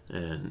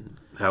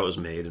how it was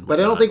made. But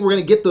I don't think we're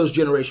going to get those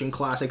generation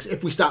classics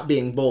if we stop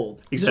being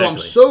bold. Exactly. So I'm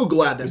so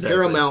glad that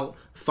Paramount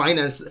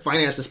financed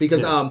this,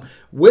 because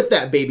with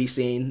that baby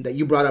scene that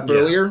you brought up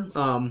earlier,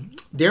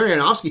 Darren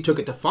Aronofsky took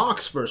it to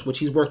Fox first, which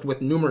he's worked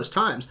with numerous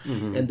times,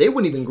 and they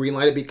wouldn't even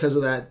greenlight it because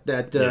of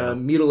that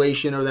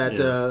mutilation or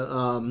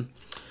that.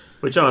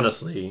 Which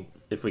honestly,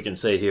 if we can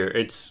say here,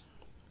 it's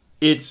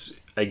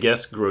I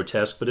guess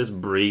grotesque, but it's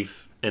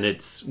brief, and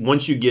it's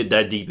once you get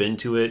that deep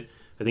into it,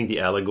 I think the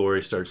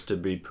allegory starts to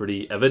be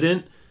pretty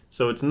evident.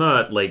 So it's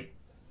not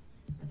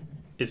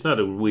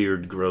a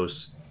weird,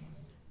 gross,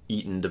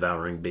 eating,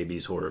 devouring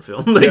babies horror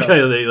film kind of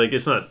thing. Like,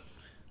 it's not.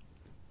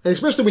 And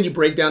especially when you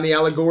break down the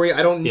allegory,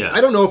 I don't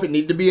know if it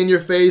needed to be in your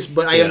face,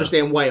 but I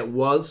understand why it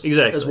was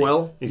as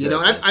well.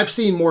 Exactly. I've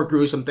seen more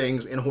gruesome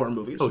things in horror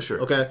movies. Oh,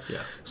 sure. Okay. Yeah.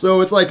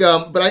 So it's like,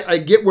 but I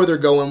get where they're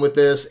going with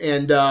this,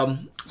 and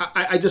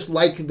I just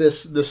like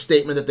this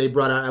statement that they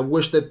brought out. I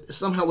wish that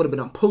somehow it would have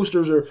been on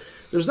posters, or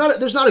there's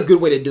not a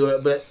good way to do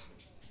it, but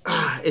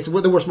it's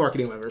the worst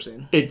marketing I've ever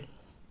seen.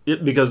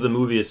 Because the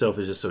movie itself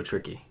is just so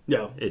tricky.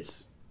 Yeah.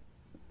 It's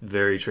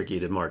very tricky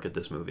to market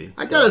this movie.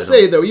 I gotta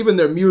say though, even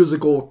their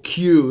musical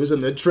cues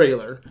in the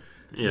trailer,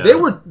 they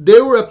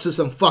were up to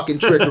some fucking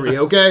trickery.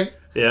 Okay.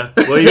 Yeah.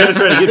 Well, you got to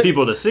try to get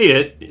people to see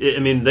it.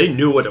 I mean, they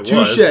knew what it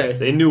was.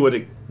 They knew what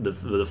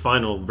the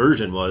final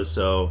version was,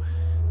 so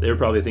they were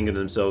probably thinking to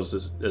themselves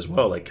as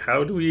well, like,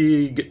 how do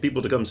we get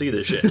people to come see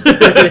this shit?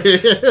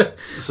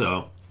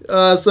 So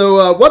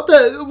what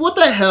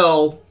the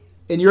hell,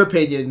 in your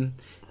opinion,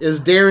 is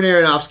Darren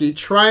Aronofsky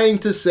trying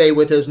to say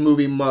with his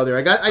movie Mother?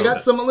 I got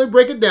some. Let me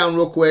break it down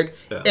real quick.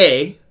 Yeah.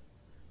 A,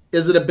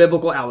 is it a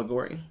biblical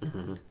allegory?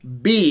 Mm-hmm.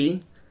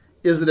 B,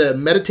 is it a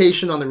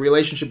meditation on the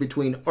relationship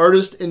between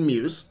artist and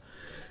muse?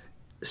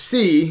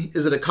 C,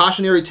 is it a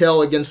cautionary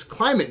tale against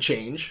climate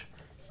change?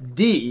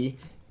 D,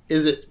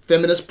 is it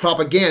feminist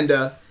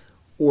propaganda?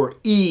 Or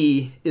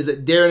E, is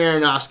it Darren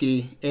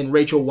Aronofsky and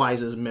Rachel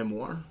Weisz's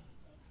memoir?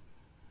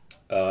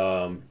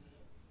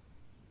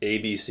 A,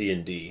 B, C,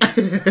 and D,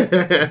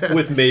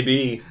 with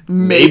maybe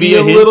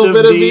a little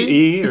bit of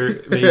E,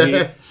 or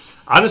maybe.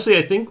 Honestly,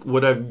 I think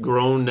what I've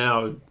grown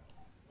now,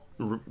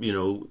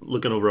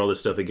 looking over all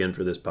this stuff again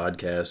for this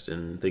podcast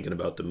and thinking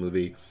about the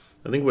movie,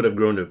 I think what I've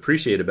grown to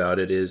appreciate about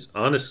it is,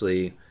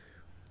 honestly,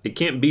 it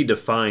can't be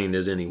defined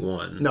as any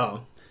one.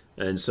 No.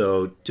 And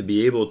so to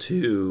be able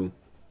to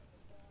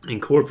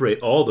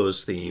incorporate all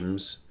those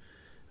themes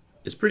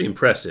is pretty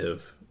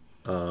impressive.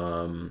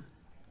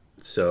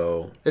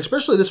 So,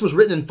 especially this was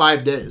written in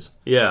 5 days.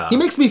 Yeah. He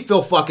makes me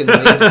feel fucking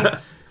lazy.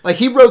 Like,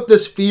 he wrote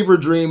this fever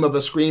dream of a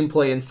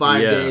screenplay in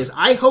 5 days.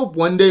 I hope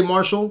one day,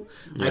 Marshall,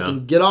 I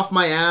can get off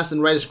my ass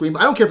and write a screenplay.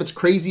 I don't care if it's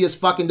crazy as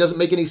fucking doesn't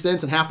make any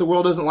sense and half the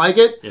world doesn't like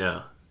it.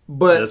 Yeah.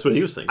 But that's what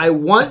he was thinking. I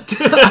want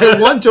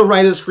to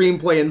write a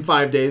screenplay in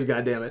 5 days,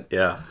 goddammit.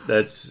 Yeah,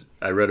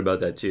 I read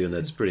about that too, and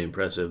that's pretty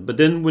impressive. But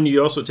then when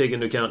you also take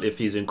into account if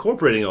he's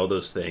incorporating all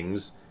those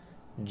things,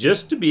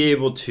 just to be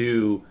able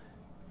to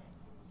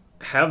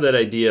have that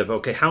idea of,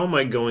 okay, how am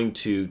I going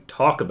to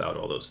talk about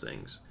all those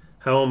things?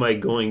 How am I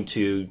going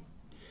to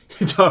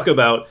talk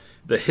about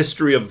the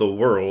history of the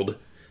world,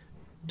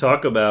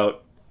 talk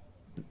about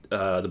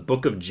the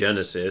book of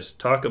Genesis,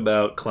 talk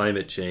about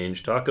climate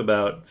change, talk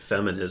about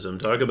feminism,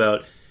 talk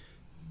about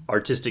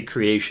artistic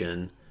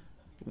creation?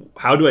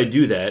 How do I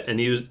do that? And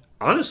he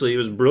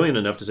was brilliant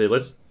enough to say,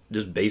 let's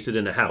just base it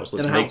in a house.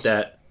 Let's make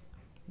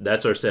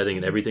that's our setting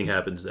and everything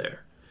happens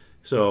there.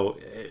 So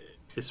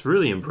it's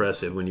really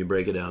impressive when you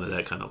break it down to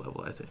that kind of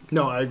level, I think.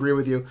 No, I agree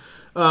with you.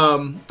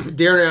 Darren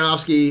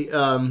Aronofsky,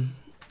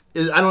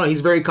 I don't know,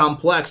 he's very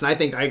complex, and I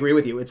think I agree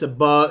with you. It's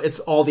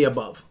all the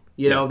above,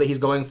 that he's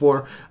going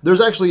for.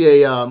 There's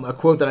actually a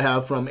quote that I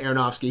have from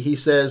Aronofsky. He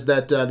says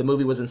that the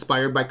movie was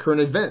inspired by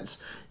current events.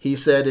 He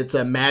said it's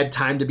a mad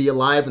time to be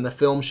alive, and the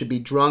film should be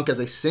drunk as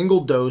a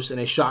single dose in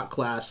a shot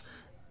class.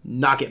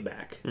 Knock it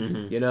back,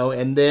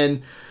 And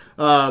then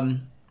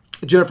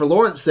Jennifer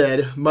Lawrence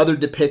said, Mother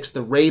depicts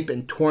the rape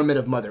and torment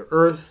of Mother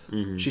Earth.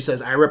 She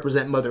says, I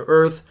represent Mother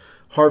Earth.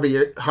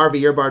 Javier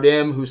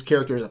Bardem, whose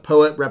character is a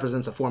poet,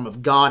 represents a form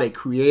of God, a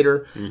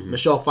creator.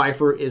 Michelle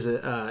Pfeiffer is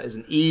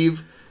an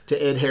Eve to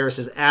Ed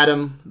Harris's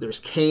Adam. There's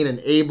Cain and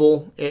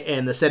Abel,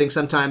 and the setting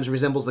sometimes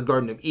resembles the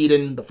Garden of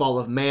Eden, the fall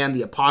of man,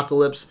 the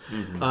apocalypse,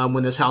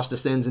 when this house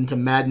descends into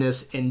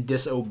madness and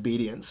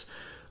disobedience.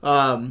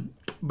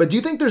 But do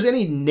you think there's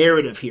any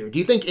narrative here? Do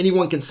you think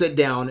anyone can sit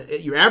down,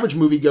 your average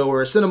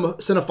moviegoer, a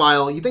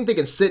cinephile, you think they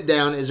can sit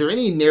down? Is there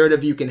any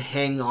narrative you can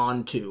hang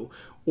on to?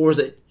 Or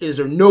is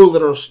there no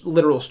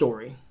literal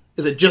story?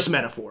 Is it just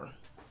metaphor?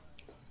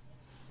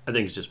 I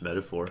think it's just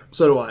metaphor.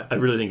 So do I. I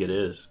really think it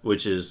is,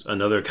 which is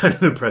another kind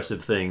of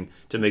impressive thing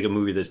to make a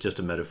movie that's just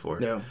a metaphor.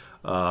 Yeah.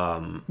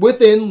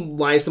 Within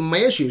lies some of my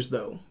issues,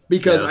 though.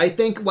 Because I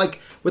think,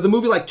 like, with a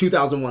movie like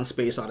 2001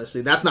 Space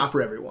Odyssey, that's not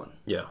for everyone.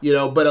 Yeah.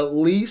 But at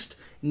least,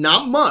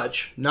 not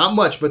much,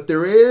 but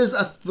there is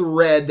a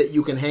thread that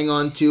you can hang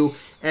on to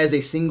as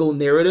a single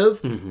narrative,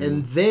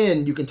 and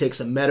then you can take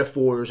some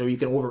metaphors or you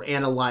can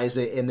overanalyze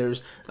it, and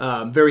there's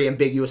very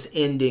ambiguous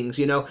endings,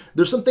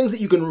 There's some things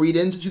that you can read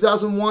into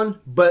 2001,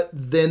 but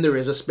then there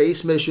is a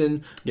space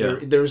mission. Yeah.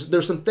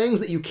 There's some things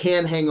that you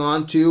can hang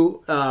on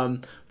to.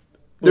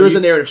 There is a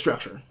narrative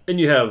structure. And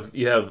you have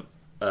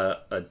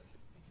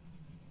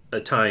a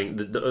tying,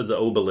 the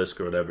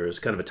obelisk or whatever is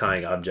kind of a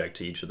tying object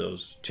to each of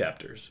those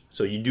chapters.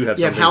 So you do have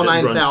something HAL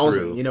that 9000, runs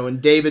through. And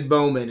David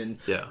Bowman and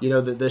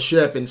the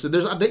ship, and so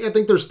I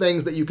think there's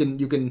things that you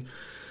can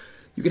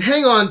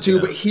hang on to,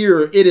 but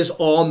here it is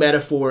all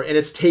metaphor and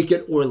it's take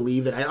it or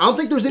leave it. I don't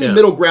think there's any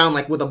middle ground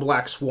like with a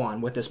Black Swan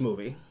with this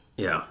movie.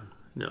 Yeah,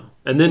 no.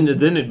 And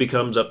then it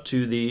becomes up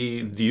to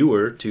the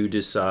viewer to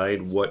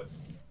decide what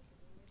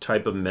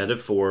type of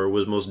metaphor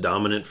was most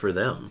dominant for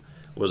them.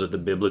 Was it the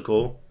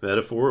biblical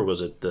metaphor?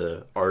 Was it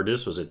the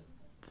artist? Was it,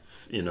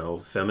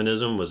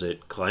 feminism? Was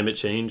it climate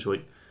change?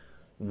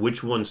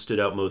 Which one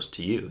stood out most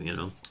to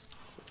you,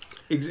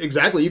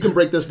 Exactly. You can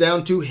break this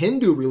down to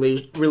Hindu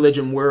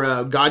religion,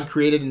 where God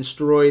created and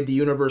destroyed the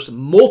universe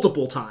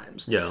multiple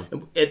times. Yeah.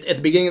 At the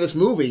beginning of this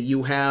movie,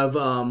 you have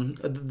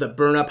the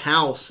burn-up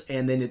house,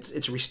 and then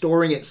it's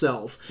restoring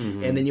itself.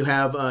 And then you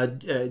have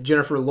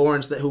Jennifer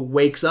Lawrence who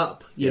wakes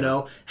up, you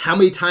know. How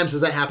many times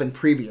has that happened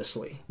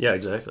previously? Yeah,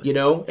 exactly.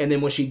 And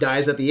then when she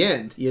dies at the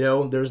end,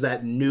 there's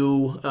that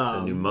new...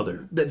 the new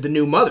mother. The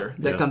new mother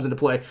that comes into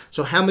play.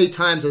 So how many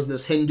times has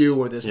this Hindu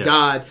or this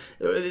God,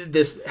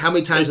 how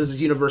many times has this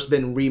universe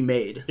been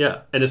remade?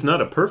 Yeah, and it's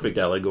not a perfect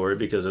allegory,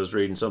 because I was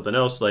reading something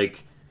else,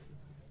 like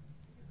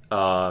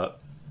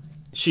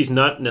she's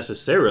not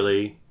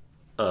necessarily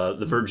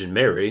the Virgin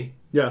Mary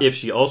if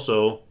she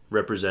also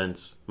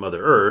represents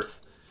Mother Earth,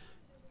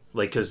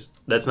 because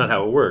that's not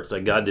how it works.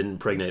 Like, God didn't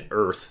impregnate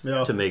Earth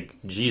to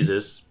make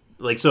Jesus.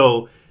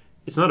 So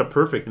it's not a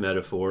perfect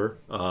metaphor.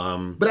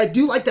 But I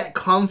do like that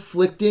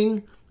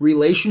conflicting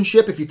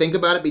relationship, if you think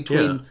about it,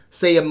 between,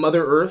 say, a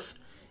Mother Earth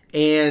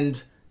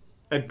and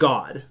a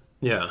God.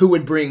 Yeah. Who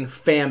would bring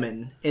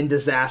famine and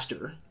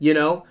disaster,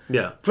 Yeah.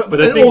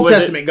 But an Old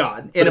Testament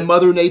God and a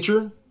Mother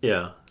Nature.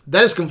 Yeah.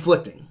 That is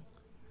conflicting.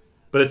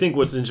 But I think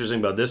what's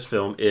interesting about this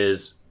film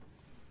is,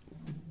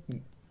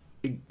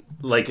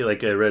 like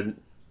I read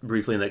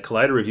briefly in that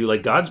Collider review,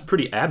 God's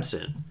pretty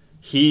absent.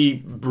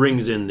 He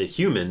brings in the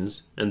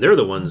humans, and they're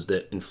the ones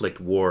that inflict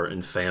war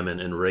and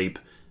famine and rape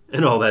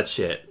and all that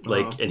shit.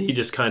 And he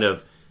just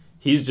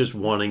he's just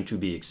wanting to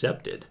be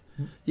accepted.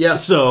 Yeah.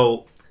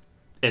 So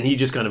And he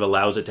just kind of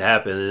allows it to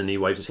happen, and then he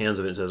wipes his hands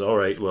of it and says, all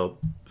right, well,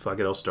 fuck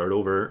it, I'll start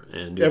over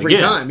and do every it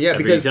again. Time. Yeah,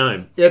 every because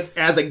time. If,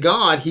 as a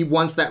god, he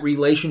wants that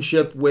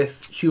relationship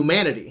with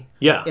humanity.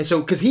 Yeah. And so,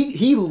 because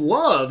he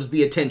loves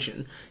the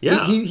attention.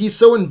 Yeah. He's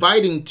so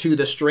inviting to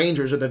the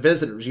strangers or the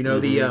visitors,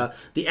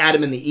 the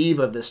Adam and the Eve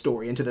of this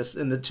story, into this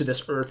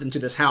earth, into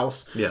this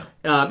house. Yeah.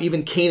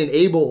 Even Cain and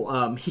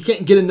Abel, he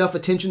can't get enough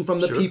attention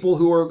from the people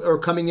who are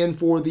coming in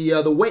for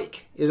the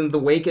wake. Isn't the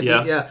wake at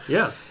the...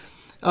 Yeah.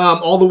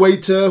 All the way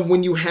to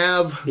when you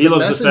have he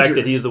loves the fact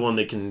that he's the one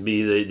that can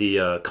be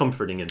the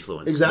comforting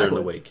influence during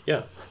the wake.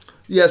 Yeah.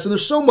 So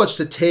there's so much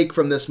to take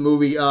from this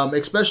movie,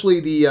 especially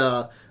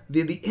the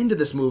end of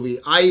this movie.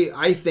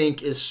 I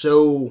think is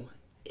so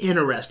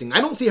interesting.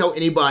 I don't see how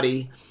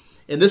anybody,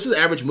 and this is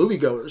average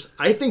moviegoers,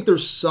 I think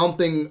there's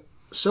something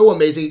so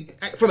amazing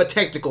from a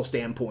technical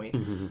standpoint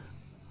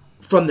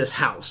from this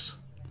house.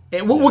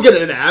 And we'll get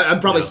into that.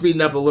 I'm probably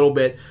speeding up a little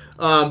bit.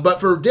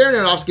 But for Darren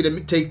Aronofsky to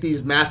take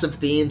these massive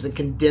themes and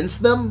condense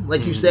them,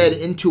 like you said,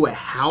 into a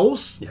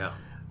house,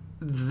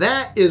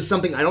 that is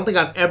something I don't think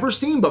I've ever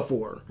seen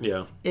before.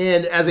 Yeah.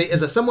 And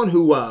as someone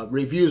who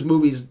reviews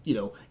movies,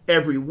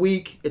 every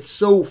week, it's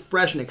so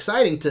fresh and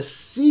exciting to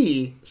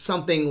see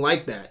something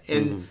like that.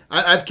 And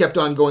I've kept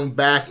on going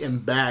back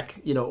and back,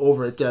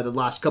 over it the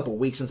last couple of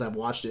weeks since I've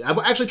watched it. I've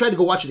actually tried to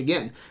go watch it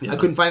again. I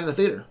couldn't find it in the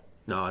theater.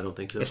 No, I don't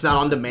think so. It's not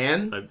on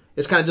demand.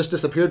 It's kind of just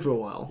disappeared for a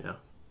while. Yeah.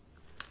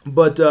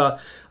 But I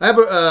have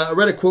I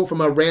read a quote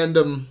from a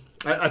random...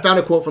 I found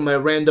a quote from a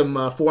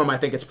random forum. I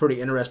think it's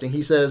pretty interesting.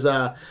 He says,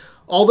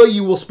 although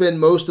you will spend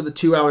most of the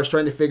 2 hours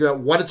trying to figure out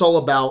what it's all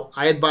about,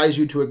 I advise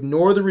you to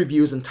ignore the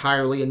reviews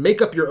entirely and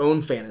make up your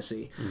own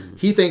fantasy.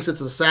 He thinks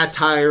it's a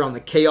satire on the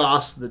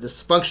chaos the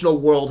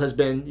dysfunctional world has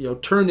been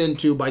turned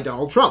into by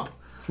Donald Trump.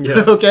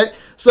 Yeah. Okay?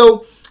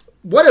 So...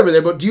 whatever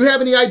there, but do you have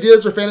any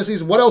ideas or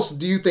fantasies? What else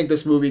do you think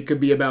this movie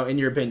could be about, in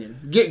your opinion?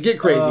 Get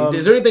crazy.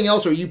 Is there anything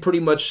else, or are you pretty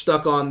much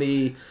stuck on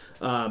the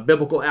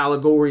biblical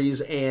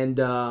allegories and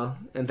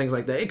things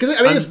like that? Because,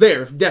 it's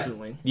there,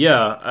 definitely.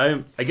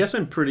 Yeah, I guess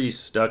I'm pretty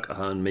stuck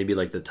on maybe,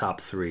 like, the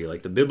top three.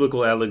 Like, the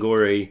biblical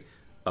allegory,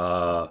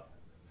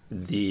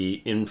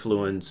 the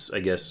influence, I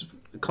guess,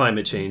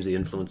 climate change, the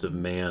influence of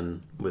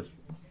man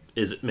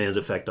man's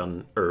effect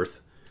on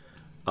Earth.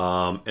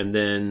 And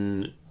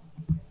then...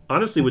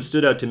 honestly, what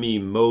stood out to me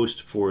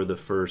most for the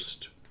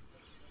first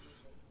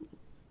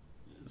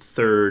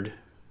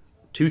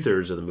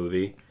two-thirds of the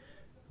movie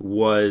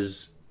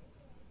was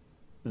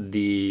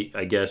the,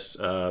 I guess,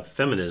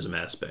 feminism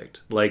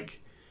aspect.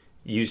 Like,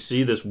 you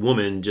see this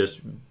woman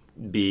just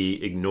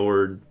be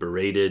ignored,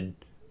 berated,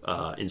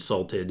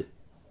 insulted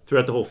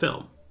throughout the whole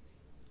film.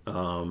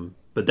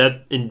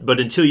 But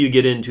until you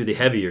get into the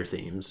heavier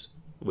themes,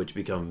 which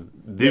become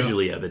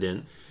visually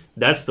evident,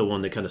 that's the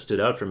one that kind of stood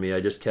out for me.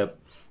 I just kept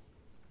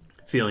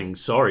feeling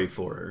sorry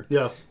for her.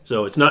 Yeah.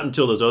 So it's not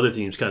until those other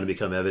themes kind of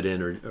become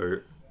evident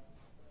or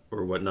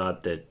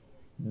whatnot that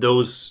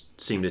those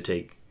seem to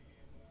take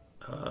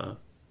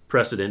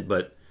precedent.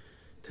 But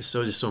there's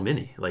just so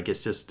many. Like,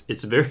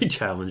 it's very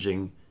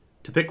challenging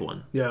to pick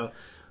one. Yeah.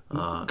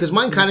 Because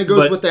mine kind of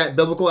goes with that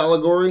biblical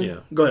allegory. Yeah.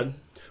 Go ahead.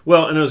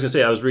 Well, and I was going to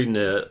say, I was reading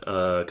it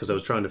because I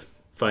was trying to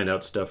find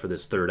out stuff for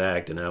this third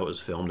act and how it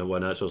was filmed and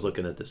whatnot. So I was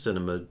looking at the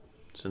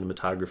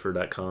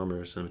cinematographer.com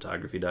or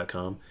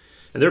cinematography.com.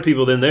 And there are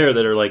people in there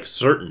that are like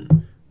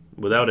certain,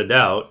 without a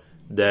doubt,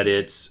 that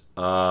it's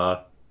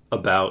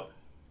about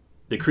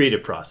the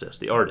creative process,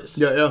 the artist.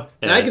 Yeah.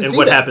 And I can see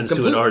what happens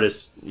completely to an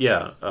artist,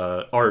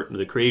 art,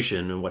 the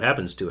creation, and what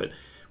happens to it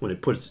when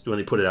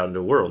they put it out into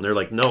the world. And they're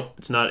like, nope,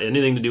 it's not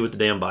anything to do with the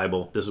damn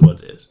Bible. This is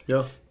what it is.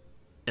 Yeah.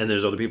 And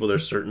there's other people that are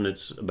certain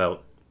it's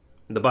about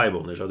the Bible,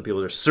 and there's other people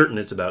that are certain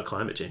it's about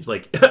climate change.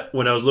 Like,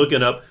 when I was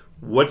looking up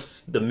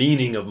what's the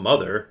meaning of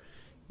mother,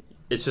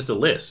 it's just a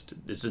list.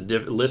 It's a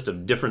list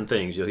of different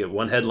things. You'll get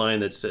one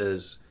headline that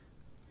says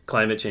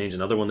climate change,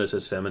 another one that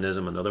says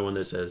feminism, another one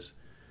that says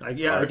I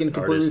can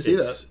completely see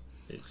that.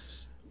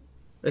 It's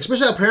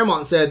especially how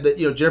Paramount said that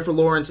Jennifer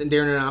Lawrence and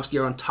Darren Aronofsky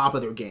are on top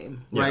of their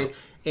game, right?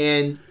 Yeah.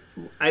 And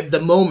the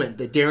moment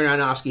that Darren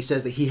Aronofsky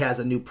says that he has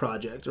a new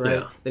project,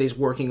 right, that he's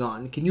working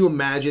on, can you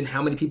imagine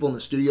how many people in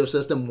the studio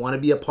system want to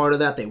be a part of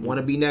that? They want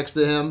to be next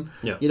to him.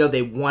 Yeah.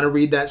 They want to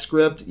read that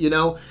script.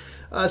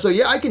 So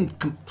I can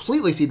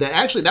completely see that.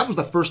 Actually, that was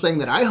the first thing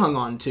that I hung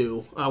on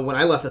to when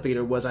I left the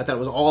theater. Was I thought it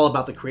was all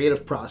about the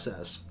creative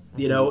process.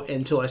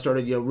 Until I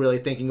started really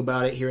thinking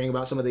about it, hearing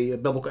about some of the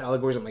biblical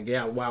allegories. I'm like,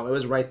 yeah, wow, it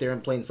was right there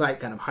in plain sight,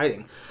 kind of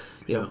hiding.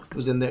 It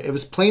was in there. It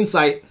was plain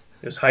sight.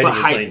 It was hiding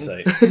in plain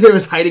sight. It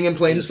was hiding in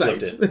plain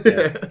sight. Flipped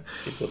it.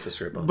 He flipped the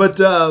script on. But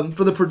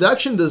for the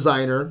production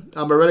designer,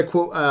 I read a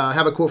quote.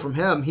 Have a quote from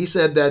him. He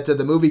said that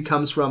the movie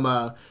comes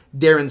from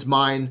Darren's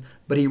mind,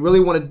 but he really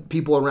wanted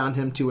people around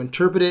him to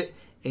interpret it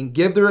and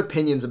give their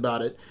opinions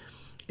about it.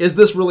 Is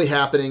this really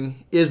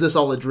happening? Is this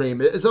all a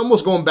dream? It's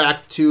almost going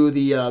back to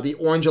the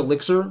orange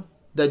elixir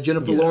that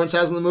Jennifer Lawrence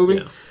has in the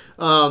movie.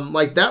 Yeah.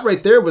 Like that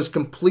right there was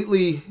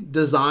completely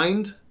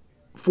designed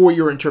for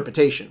your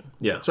interpretation.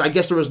 Yeah. So I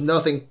guess there was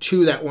nothing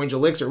to that orange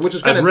elixir, which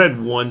is kind I've of...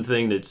 read one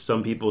thing that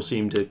some people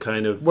seem to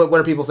kind of... What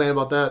are people saying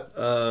about that?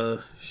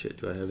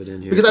 Do I have it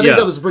in here? Because I think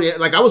that was pretty...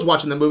 Like, I was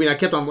watching the movie, and I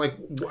kept on like,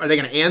 are they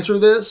going to answer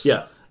this?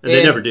 Yeah. And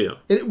they never do.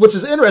 Which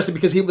is interesting,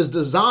 because he was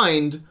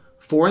designed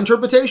for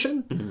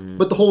interpretation,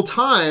 but the whole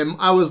time,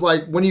 I was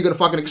like, when are you going to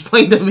fucking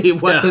explain to me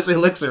what this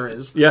elixir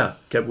is? Yeah.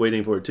 Kept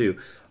waiting for it, too.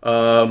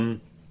 I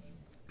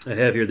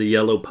have here the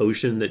yellow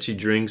potion that she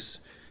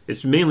drinks.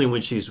 It's mainly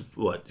when she's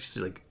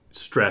like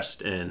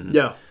stressed and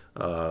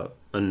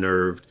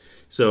unnerved.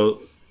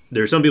 So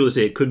there are some people that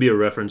say it could be a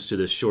reference to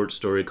this short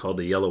story called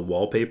The Yellow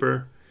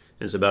Wallpaper.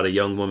 And it's about a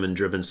young woman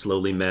driven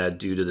slowly mad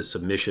due to the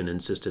submission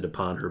insisted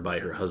upon her by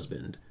her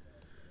husband.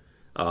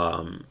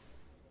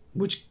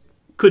 Which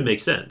could make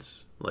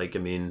sense. Like, I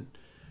mean,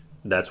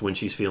 that's when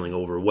she's feeling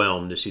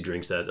overwhelmed as she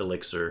drinks that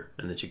elixir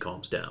and then she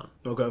calms down.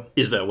 Okay.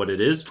 Is that what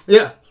it is?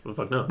 Yeah. Well,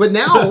 fuck no. But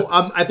now,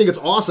 I think it's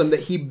awesome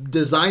that he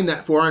designed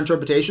that for our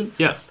interpretation.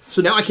 Yeah.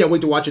 So now I can't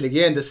wait to watch it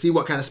again to see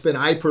what kind of spin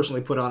I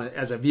personally put on it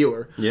as a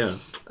viewer. Yeah.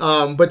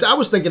 But I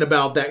was thinking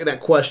about that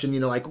question,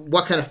 like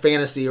what kind of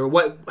fantasy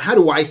or how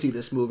do I see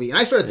this movie? And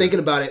I started thinking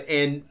about it,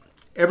 and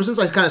ever since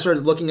I kind of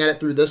started looking at it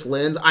through this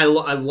lens, I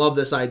love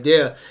this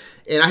idea.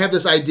 And I have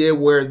this idea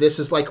where this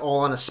is like all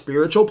on a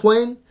spiritual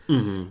plane.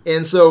 Mm-hmm.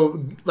 And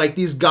so, like,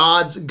 these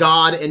gods,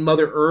 God and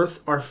Mother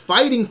Earth, are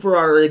fighting for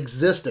our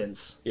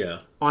existence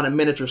on a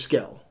miniature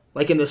scale.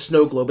 Like in this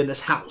snow globe, in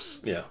this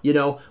house. Yeah.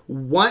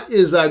 What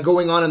is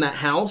going on in that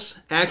house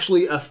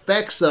actually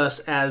affects us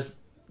as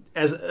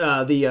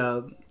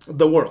the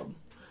world.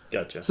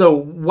 Gotcha. So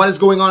what is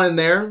going on in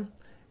there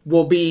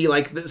will be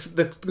like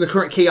the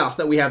current chaos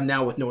that we have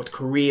now with North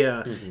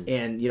Korea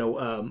and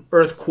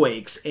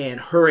earthquakes and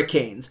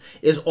hurricanes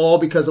is all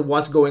because of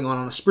what's going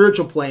on a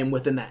spiritual plane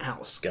within that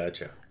house.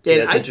 Gotcha. See,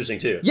 that's interesting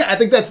too. Yeah, I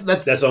think that's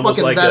almost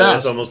fucking like badass.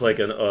 That's almost like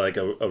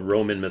a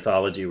Roman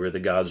mythology where the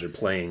gods are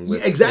playing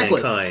with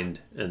mankind,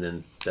 and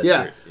then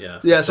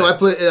that's So I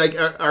put like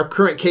our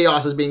current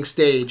chaos is being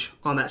staged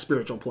on that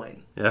spiritual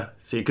plane. Yeah,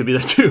 see, it could be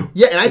that too.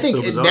 Yeah, and I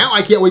think now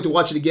I can't wait to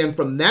watch it again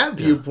from that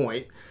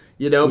viewpoint.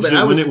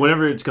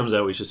 Whenever it comes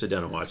out, we should sit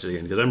down and watch it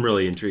again because I'm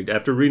really intrigued.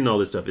 After reading all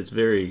this stuff, I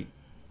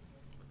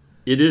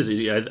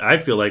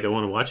feel like I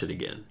want to watch it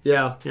again.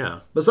 Yeah.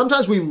 Yeah. But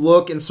sometimes we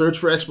look and search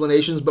for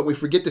explanations, but we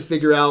forget to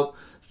figure out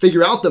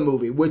the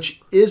movie,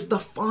 which is the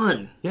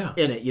fun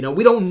in it.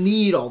 We don't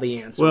need all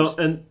the answers. Well,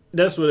 and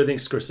that's what I think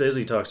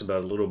Scorsese talks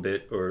about a little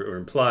bit or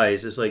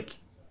implies. It's like,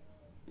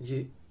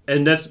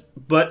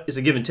 but it's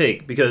a give and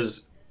take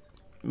because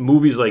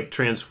movies like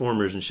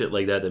Transformers and shit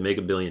like that make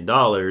 $1 billion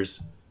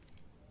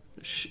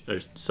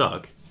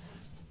suck,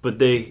 but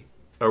they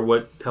are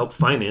what help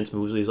finance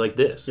movies like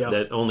this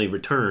that only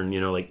return,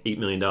 like $8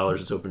 million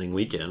its opening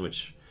weekend,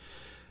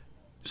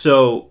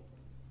 so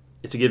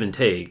it's a give and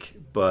take,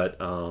 but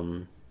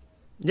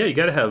you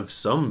got to have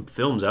some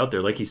films out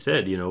there. Like he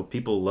said,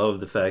 people love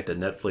the fact that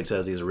Netflix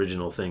has these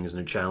original things and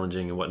they're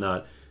challenging and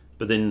whatnot,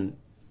 but then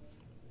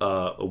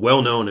a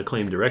well-known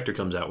acclaimed director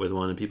comes out with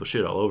one and people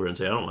shit all over it and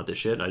say, I don't want this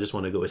shit, I just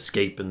want to go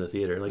escape in the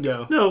theater. Like,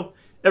 no,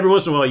 every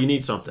once in a while you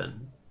need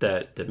something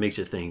that makes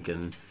you think.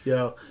 And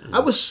I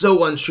was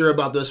so unsure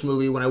about this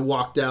movie when I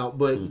walked out,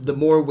 but the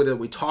more that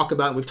we talk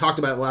about it, we've talked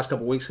about it the last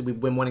couple of weeks, we've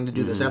been wanting to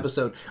do this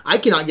episode, I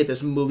cannot get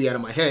this movie out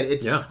of my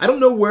head. I don't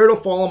know where it'll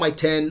fall on my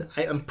 10.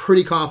 I'm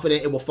pretty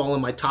confident it will fall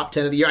in my top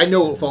 10 of the year. I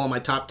know it will fall in my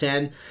top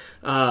 10.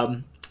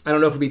 I don't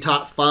know if it'll be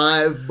top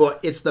 5, but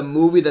it's the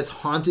movie that's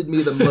haunted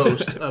me the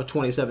most of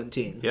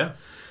 2017. Yeah.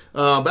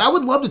 But I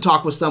would love to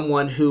talk with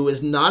someone who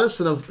is not a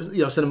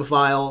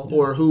cinemaphile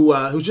or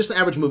who's just an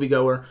average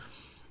moviegoer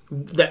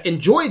that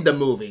enjoyed the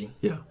movie.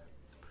 Yeah.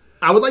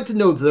 I would like to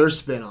know their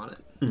spin on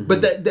it.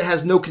 But that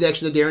has no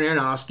connection to Darren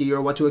Aronofsky or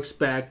what to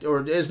expect,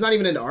 or it's not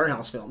even into art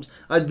house films.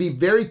 I'd be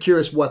very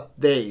curious what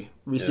they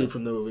received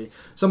from the movie.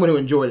 Someone who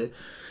enjoyed it.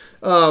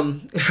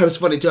 It was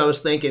funny, too. I was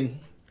thinking,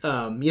 you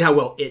know how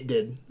well It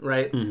did,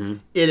 right?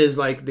 It is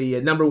like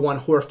the number 1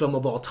 horror film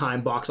of all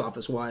time, box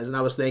office-wise. And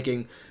I was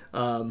thinking,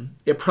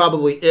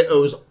 it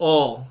owes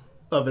all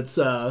of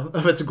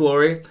its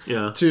glory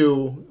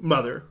to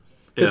Mother.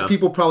 Because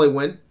people probably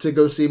went to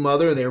go see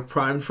Mother and they were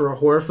primed for a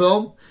horror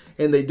film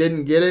and they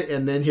didn't get it,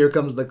 and then here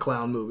comes the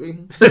clown movie.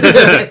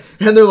 And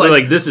they're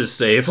like, this is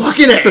safe.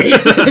 Fucking A.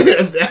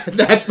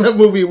 That's the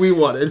movie we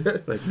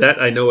wanted. Like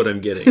that, I know what I'm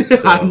getting.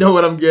 So. I know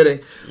what I'm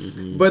getting.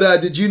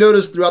 But did you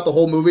notice throughout the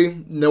whole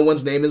movie, no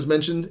one's name is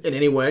mentioned in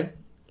any way?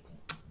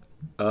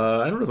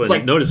 I don't know if I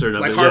noticed it or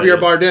not. Like Javier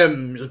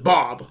Bardem, just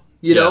Bob.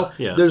 Yeah.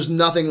 There's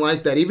nothing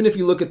like that. Even if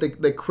you look at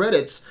the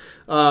credits,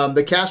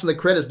 the cast and the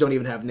credits don't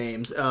even have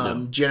names.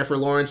 Jennifer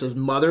Lawrence's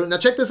mother. Now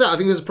check this out. I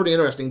think this is pretty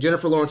interesting.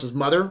 Jennifer Lawrence's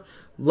mother,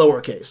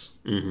 lowercase.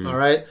 All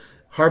right.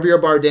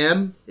 Javier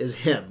Bardem is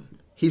him.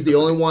 He's the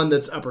only one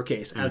that's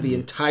uppercase out of the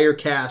entire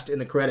cast in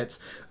the credits.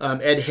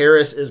 Ed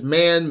Harris is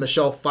man.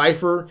 Michelle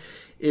Pfeiffer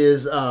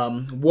is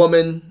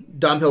woman.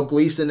 Domhnall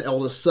Gleeson,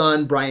 eldest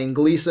son. Brian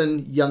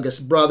Gleeson,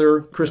 youngest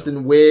brother.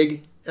 Kristen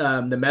Wiig,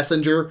 the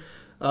messenger.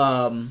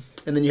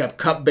 And then you have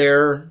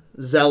Cupbearer,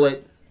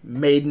 Zealot,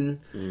 maiden,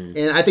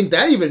 and I think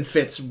that even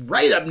fits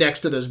right up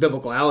next to those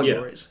biblical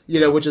allegories,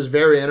 which is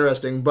very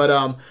interesting.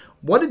 But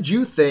what did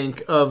you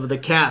think of the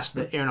cast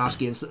that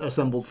Aronofsky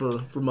assembled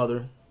for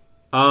Mother?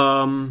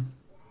 I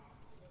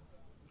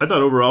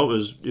thought overall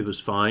it was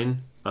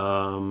fine.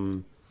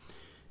 I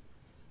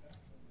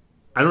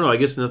don't know. I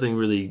guess nothing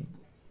really.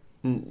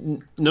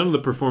 None of the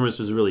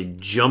performances really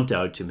jumped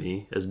out to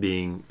me as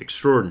being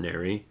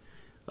extraordinary.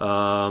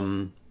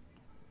 I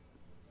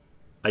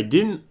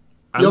didn't.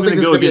 You don't think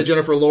this is going to be a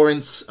Jennifer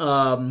Lawrence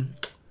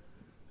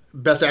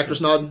Best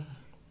Actress nod?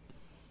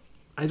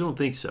 I don't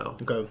think so.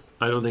 Okay.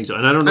 I don't think so,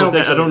 and I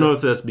don't know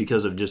if that's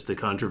because of just the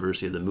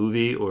controversy of the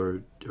movie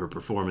or her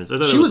performance. I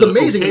thought she was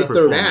amazing in the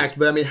third act,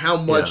 but I mean, how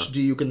much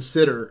do you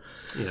consider?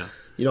 Yeah.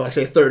 I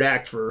say third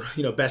act for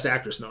Best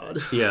Actress nod.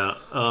 Yeah.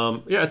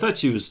 I thought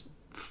she was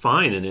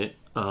fine in it.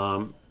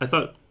 I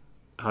thought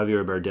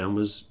Javier Bardem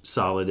was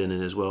solid in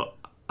it as well.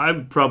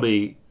 I'm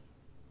probably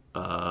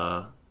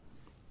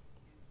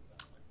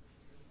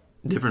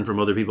different from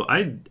other people.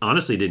 I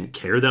honestly didn't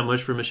care that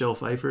much for Michelle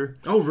Pfeiffer.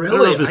 Oh, really? I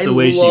don't know if it's the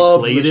way she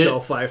played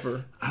Michelle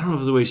Pfeiffer. I don't know if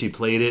it's the way she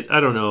played it.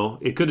 I don't know.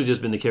 It could have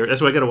just been the character.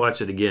 That's why I got to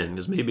watch it again,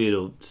 because maybe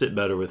it'll sit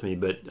better with me.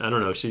 But I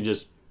don't know. She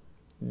just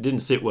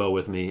didn't sit well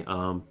with me.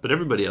 But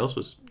everybody else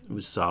was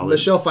solid.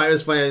 Michelle Pfeiffer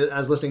is funny. I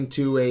was listening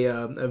to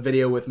a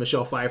video with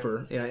Michelle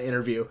Pfeiffer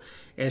interview,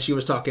 and she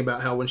was talking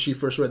about how when she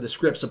first read the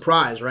script,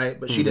 surprise, right?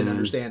 But she didn't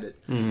understand it.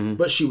 Mm-hmm.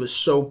 But she was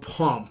so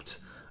pumped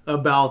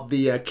about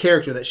the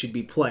character that she'd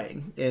be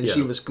playing, and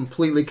she was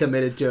completely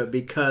committed to it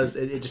because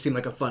it just seemed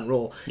like a fun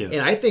role. Yeah.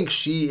 And I think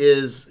she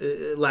is,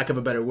 lack of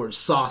a better word,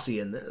 saucy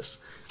in this.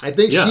 I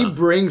think she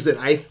brings it.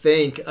 I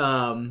think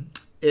in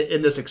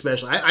this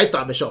especially, I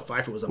thought Michelle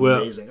Pfeiffer was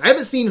amazing. I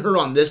haven't seen her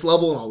on this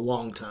level in a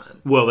long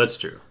time. Well, that's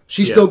true.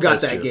 She still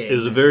got that game. It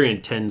was a very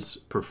intense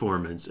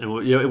performance, and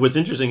what's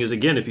interesting is,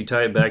 again, if you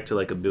tie it back to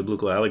like a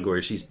biblical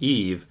allegory, she's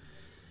Eve.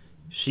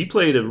 She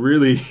played a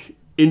really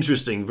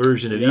interesting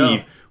version of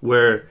Eve,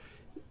 where,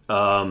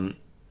 that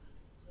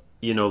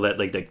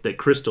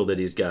crystal that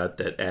he's got,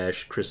 that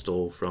ash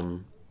crystal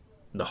from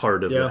the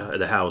heart of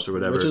the house or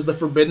whatever, which is the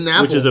forbidden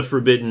apple, which is a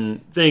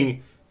forbidden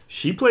thing.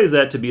 She plays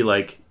that to be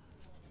like,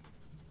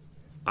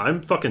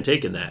 I'm fucking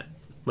taking that.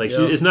 Like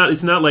it's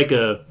not like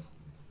a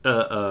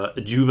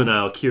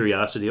juvenile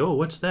curiosity. Oh,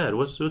 what's that?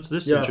 What's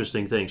this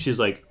interesting thing? She's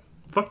like,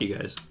 fuck you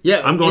guys.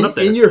 Yeah, I'm going up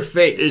there in your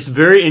face. It's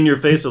very in your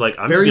face. So like,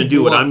 I'm just gonna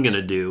do what I'm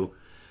gonna do.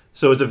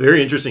 So it's a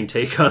very interesting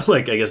take on,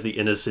 like, I guess the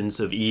innocence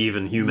of Eve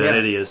and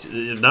humanity is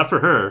not for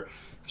her.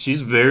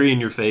 She's very in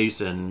your face,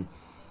 and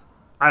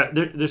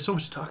there's so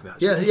much to talk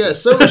about.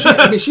 So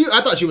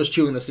I thought she was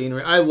chewing the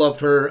scenery. I loved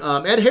her.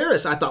 Ed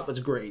Harris, I thought was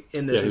great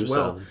in this as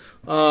well.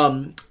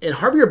 And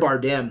Javier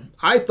Bardem,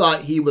 I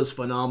thought he was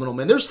phenomenal.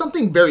 Man, there's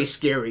something very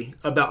scary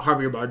about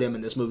Javier Bardem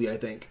in this movie. I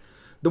think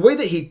the way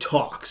that he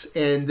talks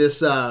and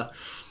this.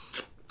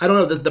 I don't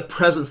know, the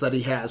presence that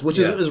he has, which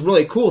is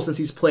really cool since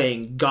he's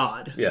playing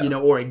God,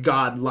 or a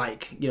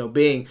God-like,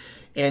 being.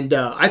 And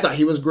I thought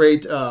he was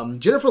great.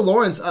 Jennifer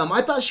Lawrence,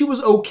 I thought she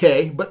was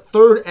okay, but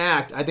third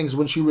act, I think, is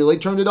when she really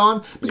turned it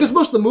on. Because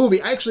most of the movie,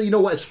 actually, you know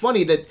what, it's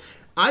funny that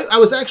I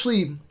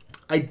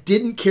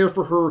didn't care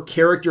for her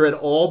character at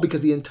all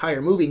because the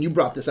entire movie, and you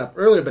brought this up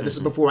earlier, but this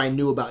is before I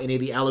knew about any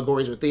of the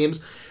allegories or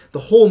themes. The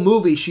whole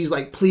movie, she's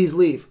like, please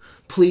leave.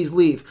 Please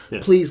leave.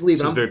 Please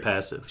leave. She's very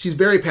passive. She's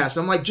very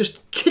passive. I'm like, just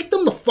kick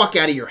them the fuck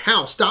out of your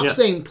house. Stop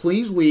saying,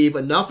 please leave.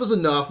 Enough is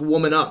enough.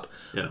 Woman up.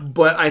 Yeah.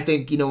 But I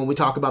think, when we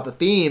talk about the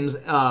themes,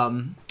 they're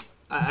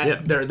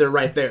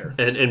right there.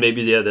 And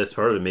maybe, that's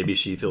part of it. Maybe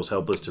she feels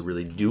helpless to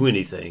really do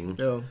anything.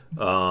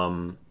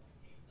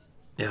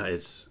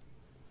 It's...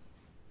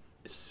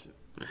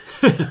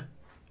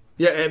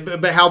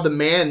 but how the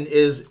man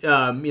is,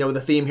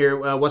 the theme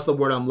here, what's the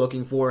word I'm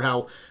looking for?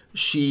 How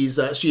she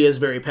is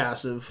very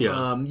passive.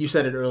 Yeah. You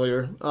said it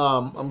earlier.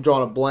 I'm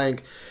drawing a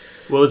blank.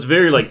 Well, it's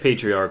very like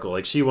patriarchal.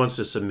 Like she wants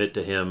to submit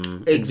to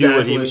him and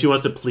do what she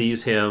wants to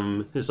please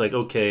him. It's like,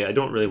 okay, I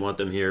don't really want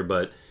them here,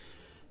 but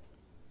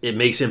it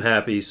makes him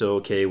happy, so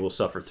okay, we'll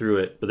suffer through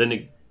it. But then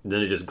it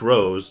just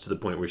grows to the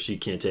point where she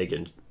can't take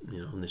it,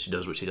 and then she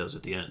does what she does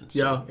at the end.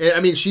 So. Yeah,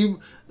 I mean, she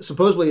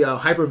supposedly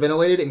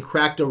hyperventilated and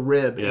cracked a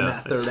rib in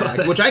that third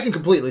act, which I can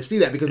completely see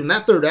that because in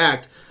that third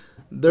act,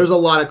 there's a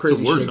lot of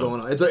crazy shit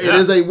going on.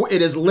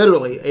 It is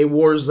literally a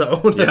war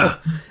zone. Yeah.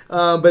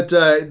 But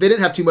they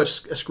didn't have too much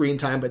screen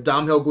time. But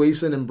Domhnall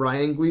Gleeson and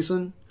Brian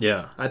Gleeson,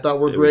 I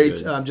thought were great,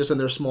 just in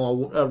their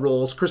small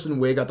roles. Kristen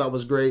Wiig, I thought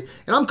was great.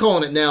 And I'm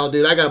calling it now,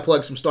 dude. I got to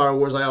plug some Star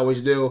Wars. I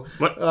always do.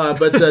 But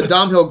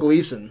Domhnall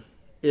Gleeson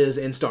is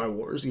in Star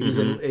Wars. He's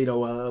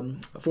in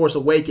Force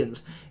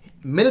Awakens.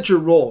 Miniature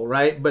role,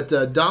 right? But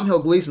Domhnall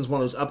Gleeson's one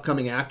of those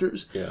upcoming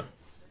actors. Yeah.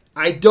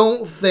 I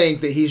don't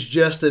think that he's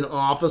just an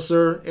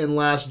officer in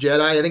Last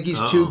Jedi. I think he's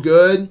too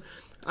good.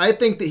 I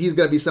think that he's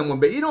going to be someone...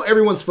 But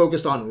everyone's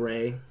focused on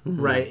Rey,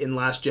 right, in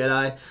Last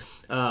Jedi.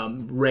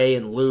 Rey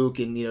and Luke,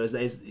 and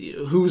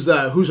who's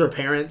her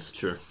parents.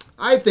 Sure.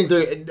 I think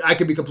I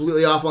could be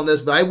completely off on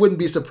this, but I wouldn't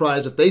be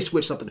surprised if they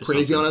switch something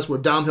crazy on us where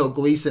Domhnall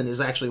Gleeson is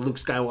actually Luke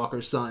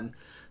Skywalker's son.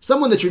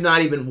 someone that you're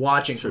not even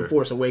watching from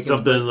Force Awakens.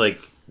 Something like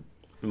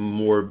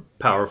more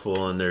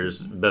powerful, and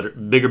there's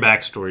bigger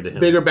backstory to him.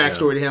 Bigger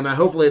backstory to him, and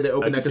hopefully they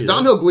open that, because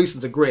Domhnall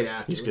Gleeson's a great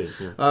actor. He's good,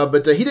 yeah.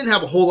 But he didn't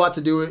have a whole lot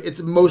to do.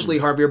 It's mostly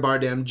Javier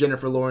Bardem,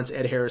 Jennifer Lawrence,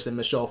 Ed Harris, and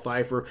Michelle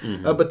Pfeiffer.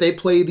 But they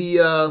play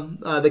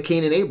the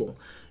Cain and Abel.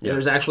 And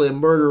there's actually a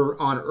murder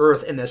on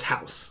Earth in this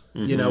house,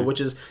 you know,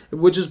 which is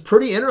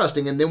pretty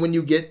interesting. And then when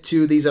you get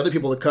to these other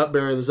people, the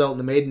cupbearer, the zealot, and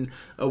the maiden,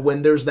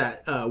 when there's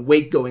that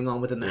wake going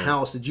on within the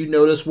house, did you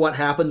notice what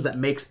happens that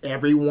makes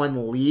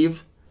everyone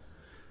leave?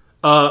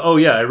 Oh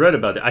yeah, I read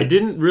about it. I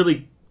didn't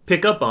really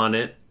pick up on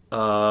it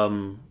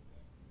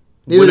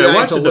Neither when did I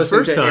watched it the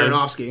first time.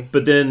 Aronofsky.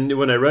 But then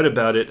when I read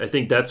about it, I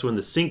think that's when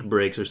the sink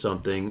breaks or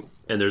something,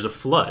 and there's a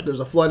flood. There's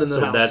a flood in the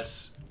house. So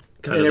that's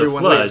kind And of the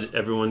everyone flood. leaves.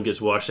 Everyone gets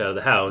washed out of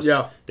the house.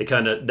 Yeah.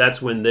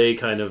 That's when they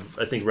kind of,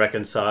 I think,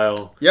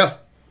 reconcile. Yeah.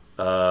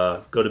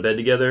 Go to bed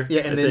together.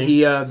 Yeah, and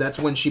then that's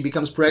when she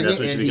becomes pregnant,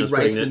 and he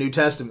writes the New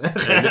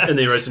Testament. and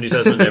they write the New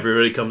Testament, and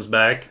everybody comes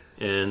back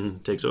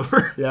and takes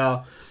over.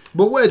 Yeah.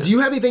 But do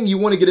you have anything you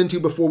want to get into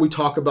before we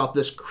talk about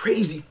this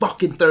crazy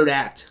fucking third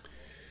act?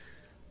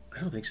 I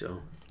don't think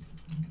so.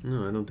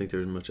 No, I don't think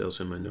there's much else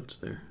in my notes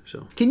there.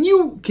 So Can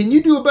you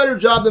do a better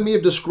job than me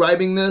of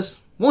describing this?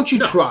 Won't you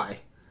try?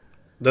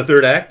 The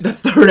third act? The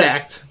third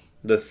act.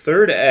 The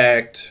third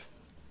act,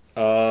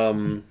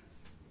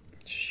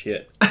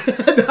 shit.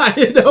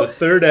 I know. The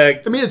third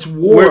act. I mean, it's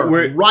war,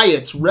 We're-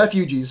 riots,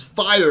 refugees,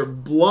 fire,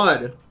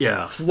 blood,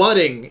 Yeah.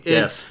 flooding,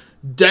 it's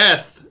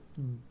death,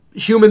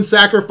 human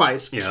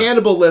sacrifice,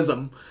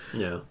 cannibalism,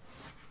 Yeah.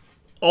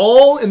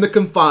 all in the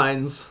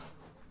confines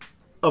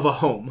of a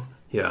home.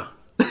 Yeah.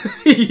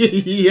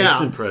 Yeah.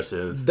 It's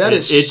impressive. That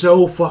is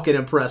so fucking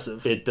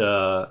impressive.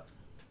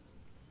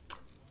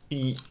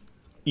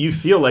 You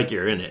feel like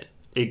you're in it.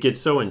 It gets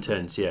so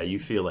intense. Yeah, you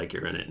feel like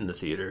you're in it in the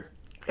theater.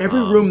 Every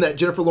room that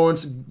Jennifer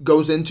Lawrence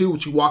goes into,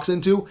 which she walks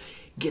into,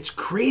 gets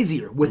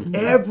crazier with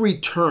every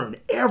turn.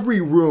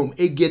 Every room,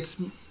 it gets...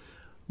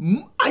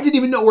 I didn't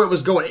even know where it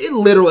was going. It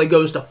literally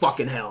goes to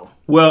fucking hell.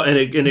 Well, and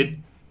it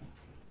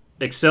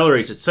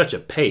accelerates at such a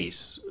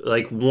pace.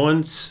 Like,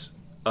 once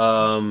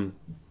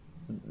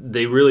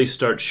they really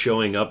start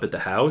showing up at the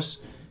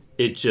house,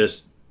 it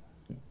just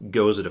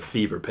goes at a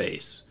fever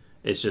pace.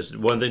 It's just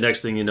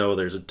next thing you know,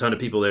 there's a ton of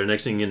people there.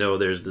 Next thing you know,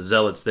 there's the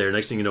zealots there.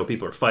 Next thing you know,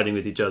 people are fighting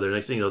with each other.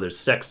 Next thing you know, there's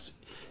sects,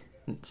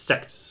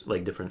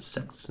 like different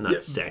sects,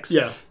 not sex.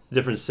 Yeah.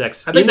 Different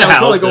sects. I think that was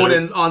probably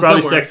going on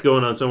probably somewhere. sex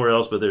going on somewhere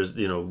else, but there's,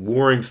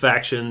 warring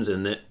factions,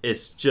 and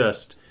it's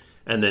just,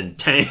 and then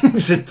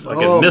tanks and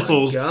fucking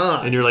missiles. My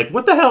God. And you're like,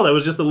 what the hell? That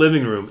was just the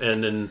living room.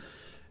 And then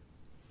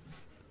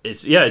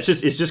it's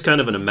just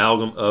kind of an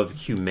amalgam of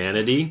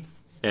humanity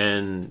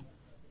and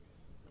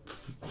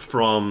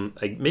from,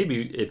 like,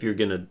 maybe if you're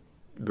going to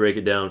break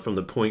it down from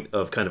the point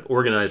of kind of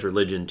organized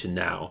religion to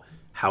now,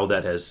 how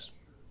that has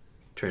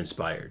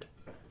transpired.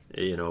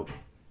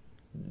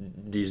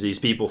 These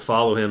people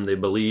follow him, they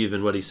believe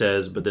in what he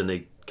says, but then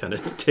they kind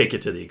of take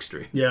it to the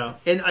extreme. Yeah,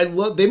 and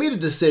they made a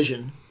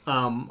decision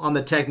on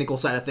the technical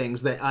side of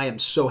things that I am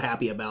so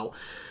happy about.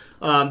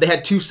 They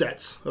had two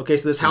sets. Okay,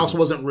 so this house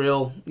wasn't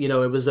real. It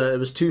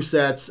was two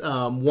sets.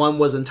 One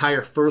was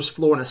entire first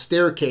floor and a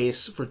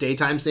staircase for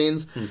daytime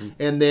scenes,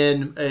 and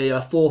then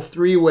a full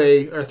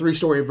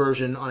three-story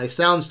version on a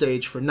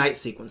soundstage for night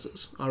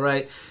sequences. All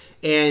right,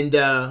 and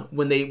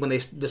when they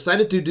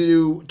decided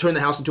to turn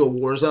the house into a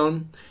war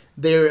zone,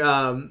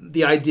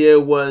 the idea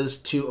was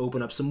to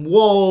open up some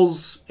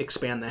walls,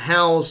 expand the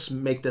house,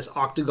 make this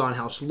octagon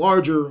house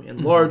larger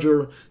and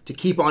larger to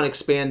keep on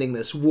expanding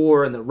this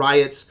war and the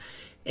riots.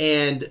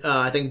 And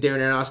I think Darren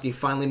Aronofsky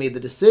finally made the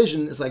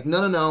decision. It's like,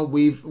 no.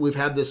 We've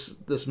had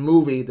this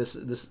movie,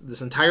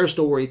 this entire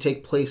story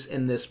take place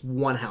in this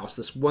one house,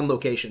 this one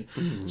location.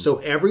 So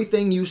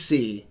everything you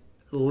see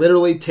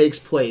literally takes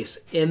place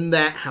in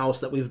that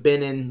house that we've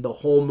been in the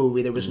whole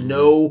movie. There was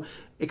no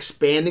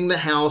expanding the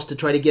house to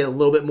try to get a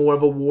little bit more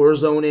of a war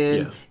zone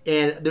in,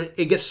 and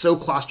it gets so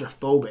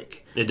claustrophobic.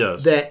 It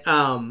does. That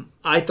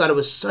I thought it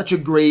was such a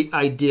great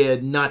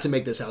idea not to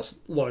make this house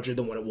larger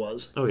than what it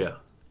was. Oh yeah.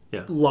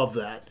 Yeah. Love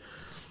that.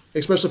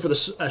 Especially for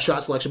the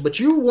shot selection.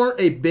 But you weren't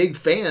a big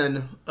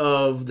fan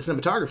of the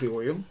cinematography,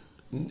 were you?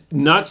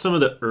 Not some of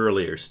the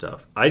earlier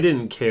stuff. I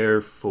didn't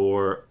care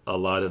for a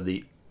lot of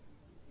the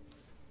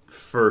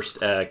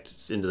first act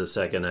into the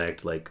second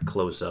act, like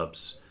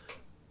close-ups,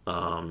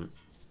 some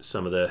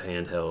of the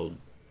handheld,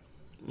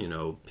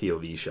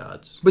 POV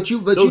shots. But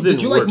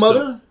did you like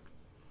Mother?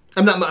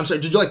 I'm sorry.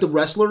 Did you like The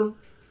Wrestler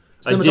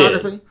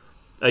cinematography?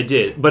 I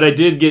did, but I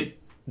did get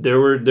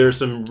there's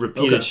some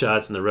repeated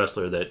shots in The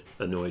Wrestler that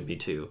annoyed me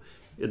too.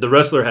 The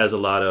Wrestler has a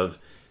lot of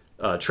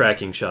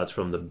tracking shots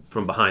from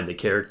behind the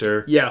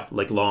character,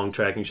 like long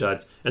tracking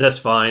shots, and that's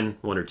fine,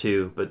 one or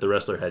two. But The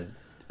Wrestler had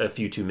a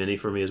few too many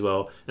for me as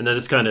well, and then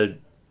it's kind of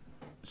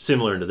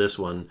similar to this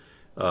one.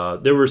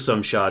 There were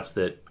some shots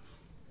that,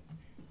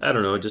 I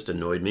don't know, it just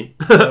annoyed me.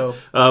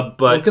 But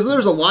because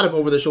there's a lot of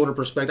over-the-shoulder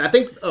perspective. I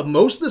think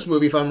most of this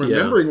movie, if I'm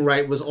remembering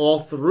right, was all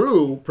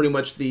through pretty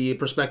much the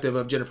perspective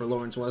of Jennifer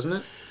Lawrence, wasn't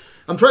it?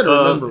 I'm trying to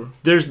remember.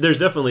 There's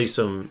definitely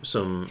some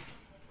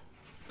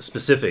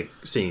specific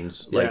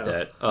scenes like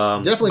that.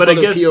 Definitely but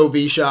other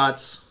POV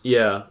shots.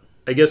 Yeah.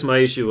 I guess my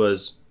issue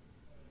was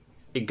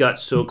it got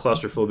so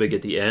claustrophobic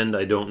at the end.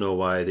 I don't know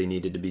why they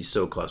needed to be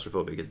so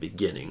claustrophobic at the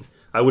beginning.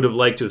 I would have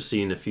liked to have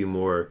seen a few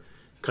more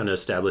kind of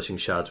establishing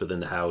shots within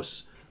the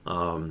house.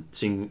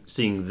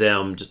 Seeing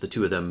them, just the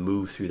two of them,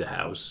 move through the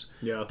house.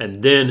 Yeah.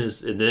 And then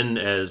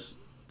as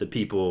the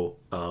people,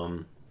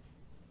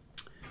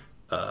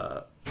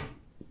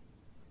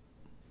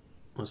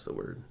 what's the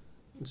word?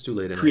 It's too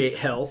late. Create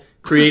hell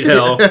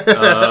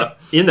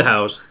in the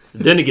house.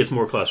 Then it gets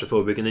more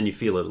claustrophobic, and then you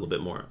feel it a little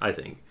bit more, I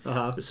think.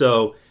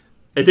 So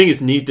I think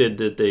it's neat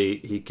that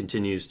he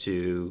continues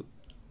to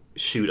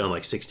shoot on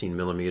like 16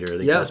 millimeter. I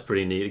think that's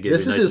pretty neat. It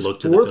gives this a nice is look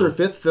his to the fourth film. or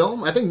fifth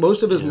film. I think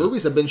most of his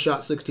movies have been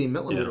shot 16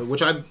 millimeter,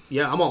 which I'm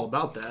all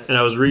about that. And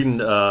I was reading.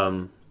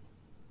 I'm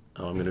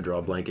going to draw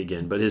a blank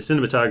again, but his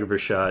cinematographer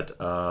shot.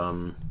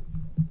 I'll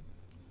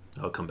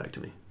come back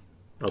to me.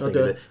 I'll think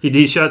of it.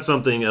 He shot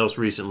something else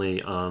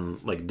recently on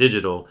like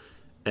digital,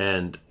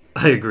 and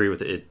I agree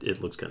with it.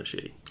 It looks kind of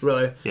shitty.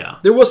 Really? Yeah.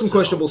 There was some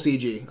questionable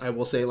CG, I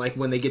will say, like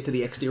when they get to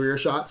the exterior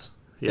shots.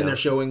 Yeah. And they're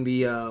showing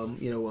the,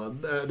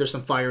 there's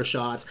some fire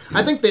shots.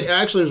 I think I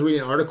actually was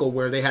reading an article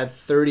where they had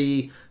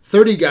 30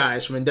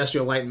 guys from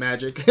Industrial Light and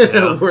Magic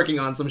working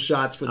on some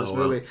shots for this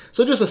movie.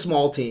 So just a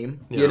small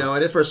team,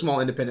 and for a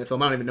small independent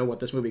film. I don't even know what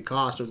this movie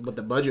cost or what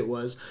the budget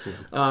was.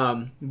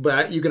 Yeah.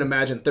 But you can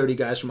imagine 30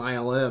 guys from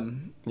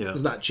ILM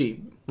is not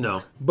cheap.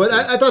 No. But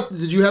I thought,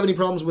 did you have any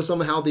problems with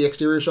somehow the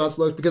exterior shots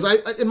looked? Because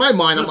in my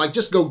mind, I'm like,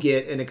 just go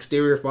get an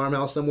exterior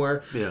farmhouse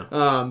somewhere. Yeah.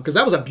 Because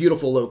that was a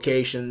beautiful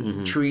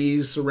location.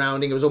 Trees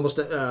surrounding. It was almost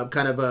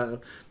kind of a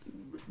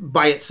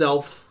by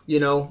itself,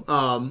 So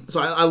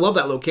I love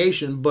that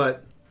location,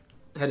 but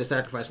had to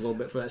sacrifice a little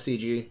bit for that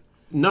CG.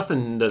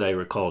 Nothing that I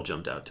recall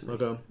jumped out to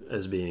me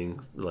as being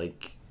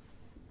like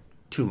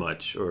too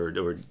much or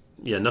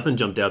nothing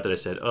jumped out that I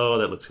said, oh,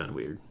 that looks kind of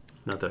weird.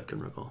 Not that I can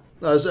recall.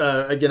 I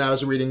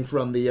was reading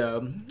from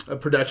a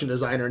production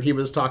designer, and he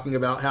was talking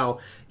about how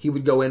he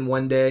would go in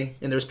one day,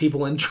 and there's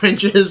people in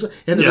trenches,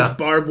 and there's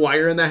barbed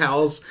wire in the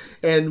house,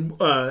 and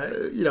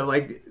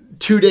like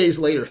 2 days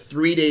later,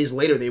 3 days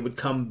later, they would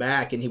come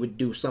back, and he would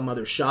do some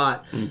other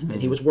shot, and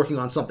he was working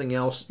on something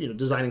else,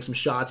 designing some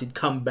shots. He'd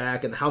come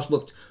back, and the house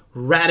looked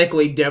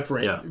radically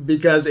different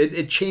because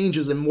it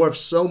changes and morphs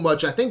so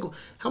much. I think,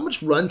 how much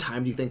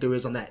runtime do you think there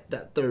is on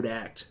that third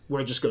act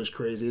where it just goes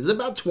crazy? Is it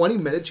about 20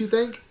 minutes, you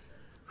think?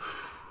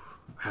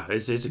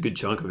 It's a good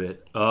chunk of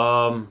it.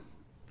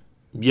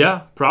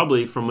 Yeah,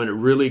 probably from when it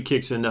really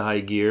kicks into high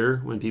gear,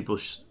 when people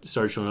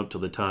start showing up till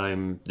the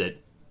time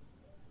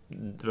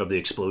of the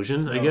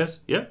explosion, I guess.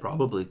 Yeah,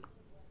 probably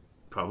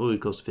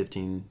close to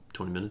 15,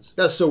 20 minutes.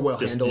 That's so well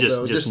handled,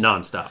 though. Just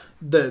nonstop.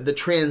 The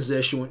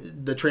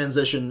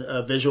transition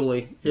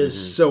visually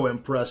is so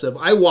impressive.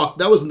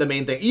 That was the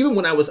main thing. Even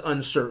when I was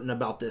uncertain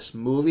about this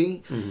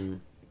movie,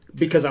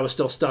 because I was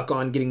still stuck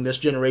on getting this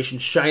generation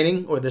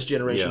Shining or this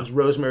generation's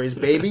Rosemary's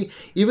Baby,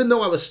 even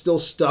though I was still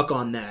stuck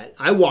on that,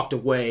 I walked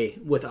away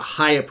with a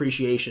high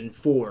appreciation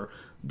for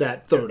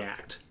that third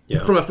act.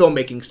 Yeah. From a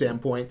filmmaking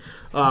standpoint,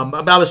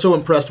 I was so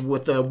impressed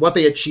with what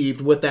they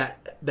achieved with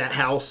that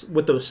house,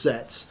 with those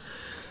sets.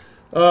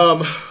 You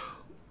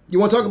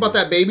want to talk about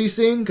that baby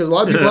scene? Because a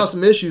lot of people have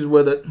some issues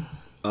with it.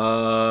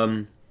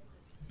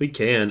 We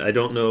can. I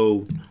don't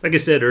know. Like I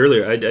said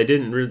earlier, I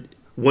didn't really...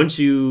 Once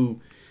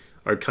you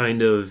are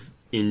kind of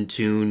in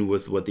tune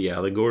with what the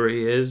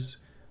allegory is...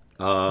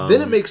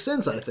 then it makes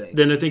sense, I think.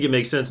 Then I think it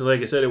makes sense. And like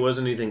I said, it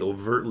wasn't anything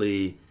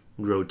overtly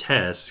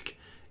grotesque.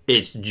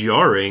 It's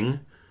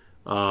jarring...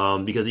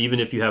 because even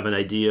if you have an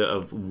idea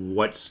of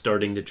what's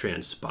starting to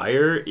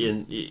transpire,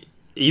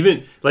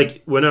 even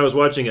like when I was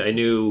watching it, I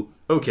knew,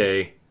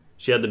 okay,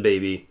 she had the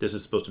baby. This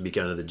is supposed to be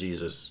kind of the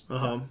Jesus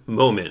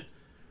moment.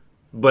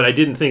 But I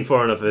didn't think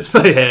far enough in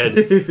my head.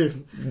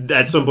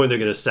 At some point, they're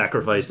going to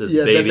sacrifice this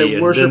baby,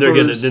 and then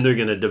they're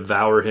going to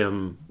devour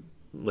him,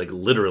 like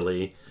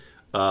literally.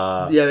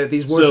 That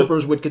these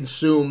worshippers would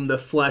consume the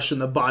flesh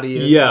and the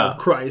body of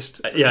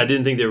Christ. Yeah, I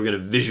didn't think they were going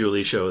to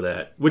visually show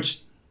that,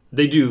 which.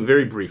 They do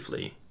very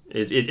briefly,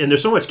 and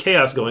there's so much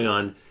chaos going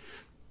on.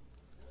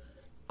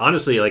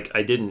 Honestly, like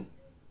I didn't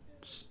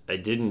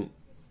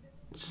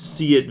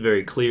see it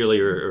very clearly,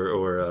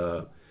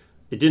 or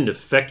it didn't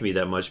affect me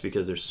that much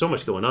because there's so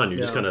much going on. You're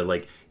just kind of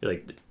like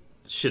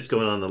shit's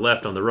going on the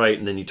left, on the right,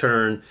 and then you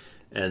turn,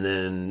 and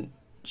then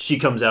she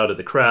comes out of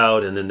the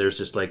crowd, and then there's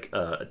just like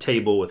a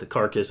table with a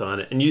carcass on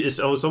it, and it's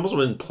almost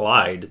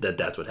implied that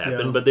that's what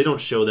happened, but they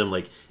don't show them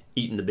like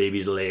eating the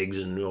baby's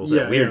legs and all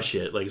that weird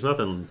shit. Like it's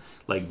nothing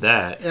like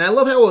that. And I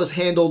love how it was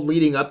handled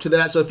leading up to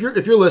that. So if you're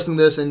listening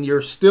to this and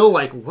you're still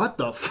like, what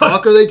the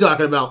fuck are they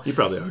talking about? You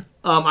probably are.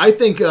 I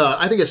think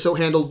it's so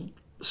handled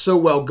so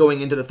well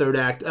going into the third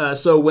act.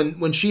 So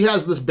when she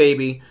has this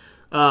baby,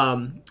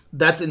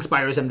 that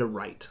inspires him to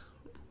write.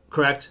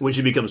 Correct? When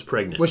she becomes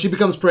pregnant. When she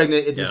becomes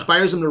pregnant, it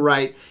inspires him to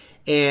write.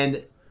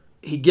 And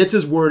he gets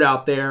his word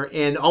out there,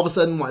 and all of a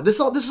sudden, this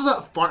is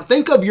a farm.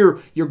 Think of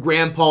your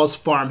grandpa's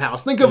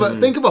farmhouse. Think of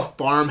a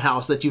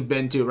farmhouse that you've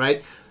been to,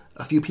 right?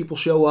 A few people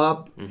show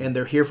up, and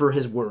they're here for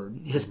his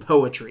word, his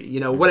poetry,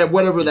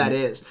 whatever that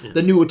is,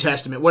 the New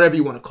Testament, whatever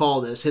you want to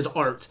call this, his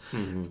art.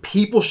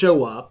 People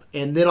show up,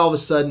 and then all of a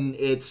sudden,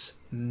 it's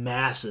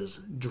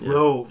masses,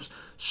 droves.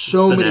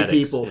 So many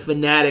people,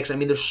 fanatics. I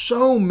mean, there's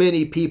so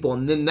many people.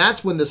 And then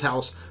that's when this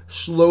house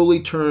slowly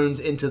turns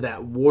into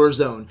that war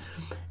zone.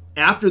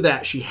 After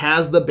that, she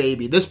has the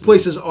baby. This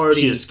place is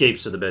already... She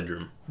escapes to the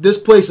bedroom. This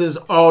place is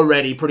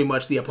already pretty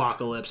much the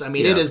apocalypse. I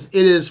mean, it is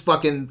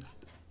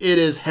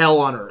hell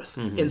on earth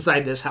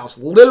inside this house.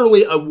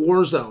 Literally a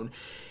war zone.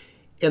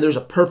 And there's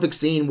a perfect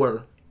scene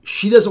where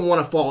she doesn't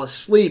want to fall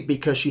asleep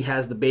because she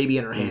has the baby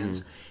in her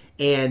hands.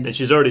 And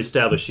she's already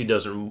established he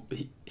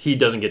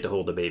doesn't get to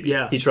hold the baby.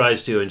 Yeah. He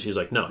tries to, and she's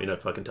like, no, you're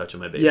not fucking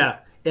touching my baby. Yeah.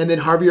 And then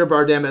Javier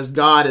Bardem as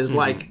God is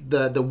like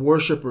the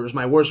worshipers,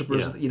 my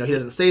worshipers. Yeah. He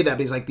doesn't say that,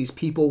 but he's like, these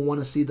people want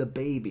to see the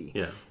baby.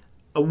 Yeah.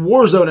 A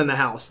war zone in the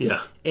house.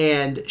 Yeah.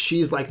 And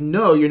she's like,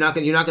 no, you're not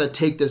gonna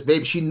take this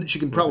baby. She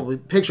can probably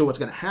picture what's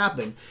gonna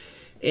happen.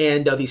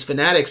 And these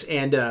fanatics,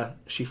 and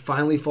she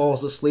finally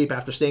falls asleep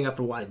after staying up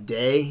for a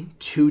day,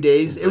 2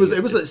 days.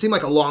 It seemed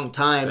like a long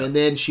time. Yeah. And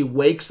then she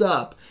wakes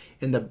up.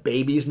 And the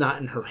baby's not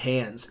in her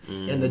hands,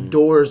 and the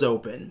door's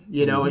open,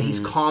 and he's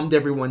calmed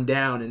everyone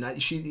down. And I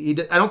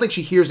don't think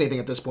she hears anything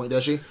at this point,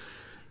 does she?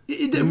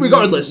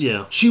 Regardless,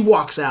 she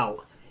walks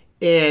out,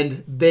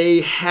 and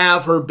they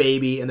have her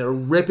baby, and they're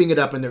ripping it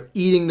up, and they're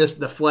eating the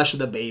flesh of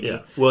the baby. Yeah.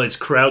 Well, it's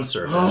crowd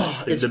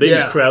surfing. The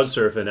baby's crowd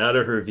surfing out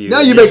of her view.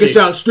 Now you make it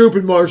sound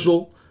stupid,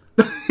 Marshall.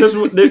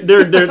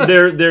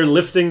 They're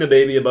lifting the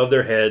baby above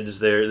their heads.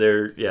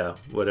 They're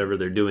whatever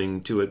they're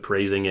doing to it,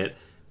 praising it.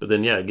 But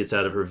then, it gets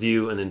out of her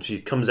view, and then she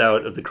comes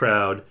out of the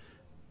crowd,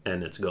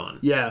 and it's gone.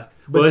 Yeah.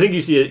 Well, I think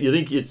you see it. You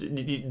think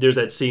there's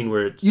that scene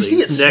where it's you see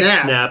it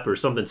snap or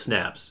something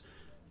snaps.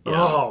 Yeah.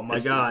 Oh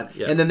my God!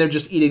 Yeah. And then they're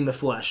just eating the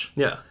flesh.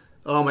 Yeah.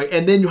 Oh my!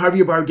 And then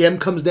Javier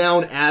Bardem comes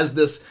down as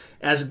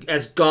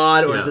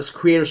God or as this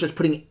creator, starts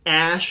putting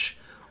ash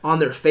on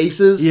their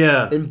faces.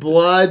 Yeah. And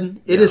blood.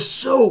 It is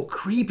so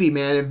creepy,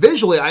 man. And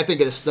visually, I think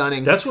it is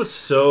stunning. That's what's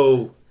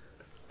so.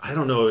 I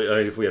don't know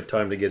if we have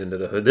time to get into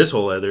this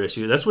whole other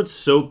issue. That's what's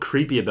so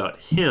creepy about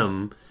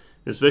him,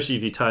 especially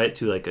if you tie it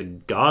to like a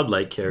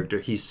godlike character.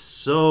 He's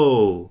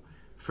so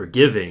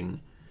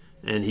forgiving,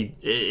 and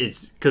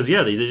it's because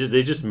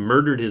they just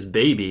murdered his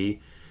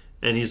baby,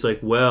 and he's like,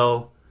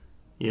 well,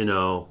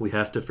 we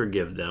have to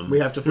forgive them. We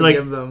have to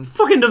forgive them.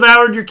 Fucking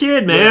devoured your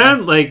kid, man.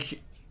 Yeah.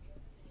 Like,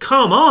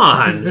 come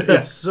on.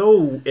 It's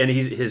so, and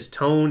his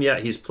tone,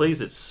 he plays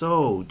it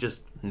so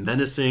just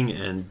menacing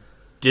and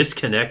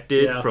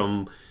disconnected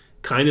from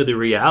kind of the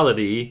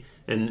reality,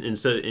 and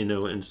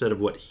instead of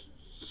what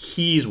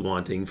he's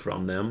wanting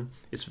from them,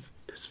 it's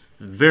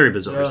very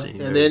bizarre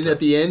scene. And then at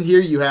the end here,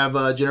 you have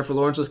Jennifer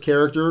Lawrence's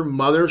character,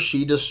 Mother.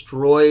 She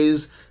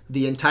destroys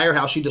the entire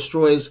house. She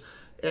destroys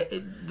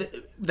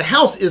the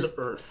house is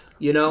Earth,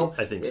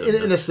 I think so,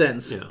 in a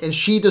sense, and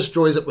she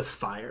destroys it with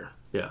fire.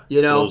 Yeah,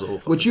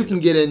 which you can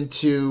get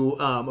into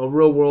a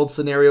real world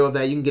scenario of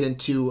that. You can get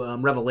into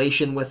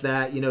Revelation with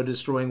that,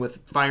 destroying with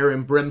fire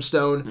and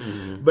brimstone.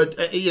 Mm-hmm. But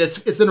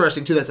it's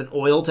interesting too. That's an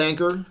oil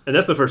tanker, and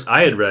that's the first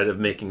I had read of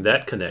making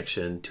that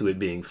connection to it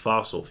being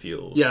fossil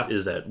fuels. Yeah,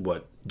 is that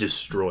what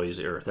destroys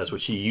Earth? That's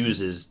what she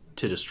uses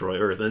to destroy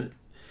Earth. And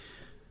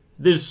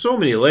there's so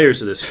many layers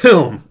to this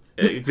film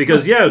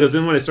because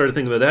then when I started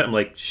thinking about that, I'm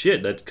like,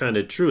 shit, that's kind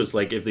of true. It's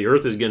like if the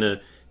Earth is gonna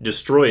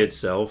destroy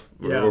itself,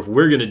 or if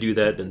we're going to do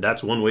that, then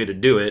that's one way to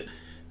do it.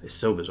 It's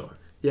so bizarre.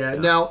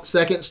 Yeah.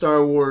 Second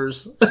Star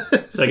Wars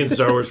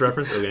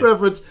reference. Okay.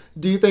 Reference.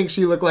 Do you think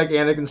she looked like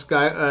Anakin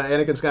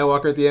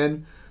Skywalker at the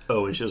end?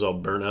 Oh, and she was all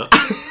burnt up.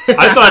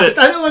 I thought it.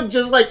 I looked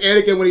just like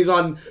Anakin when he's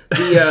on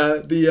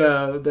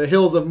the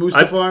hills of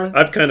Mustafar.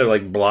 I've kind of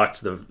like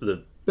blocked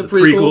the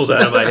prequels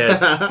out of my head.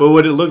 But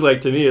what it looked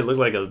like to me, it looked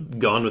like a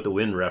Gone with the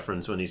Wind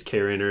reference when he's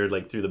carrying her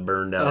like through the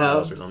burned out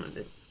house or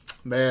something.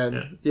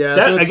 Man,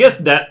 I guess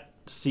that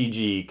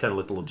CG kind of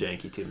looked a little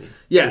janky to me.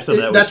 Yeah,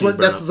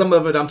 that's some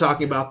of it I'm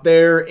talking about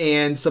there,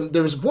 and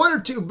there was one or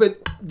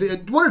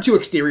two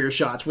exterior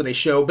shots where they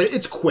show, but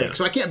it's quick,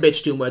 so I can't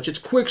bitch too much. It's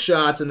quick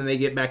shots, and then they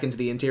get back into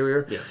the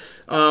interior. Yeah.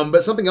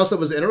 But something else that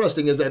was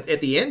interesting is that at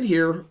the end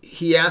here,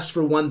 he asked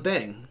for one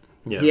thing.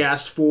 Yeah. He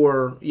asked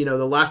for,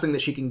 the last thing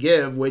that she can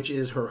give, which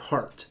is her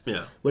heart.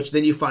 Yeah. Which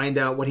then you find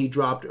out what he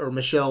dropped, or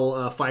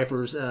Michelle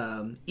Pfeiffer's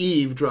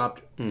Eve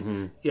dropped.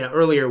 Mm-hmm. Yeah,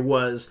 earlier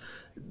was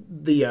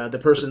the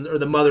person or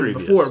the mother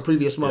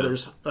previous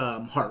mother's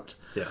heart.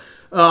 Yeah.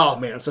 Oh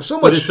man, so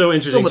much. But it's so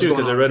interesting too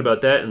because I read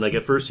about that, and like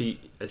at first I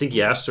think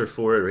he asked her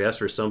for it, or he asked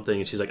for something,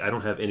 and she's like, I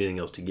don't have anything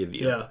else to give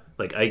you. Yeah.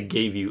 Like I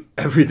gave you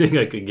everything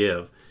I could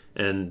give,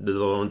 and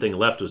the only thing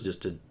left was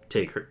just to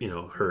take her,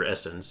 her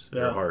essence,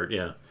 her heart,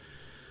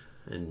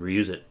 and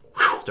reuse it.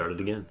 Start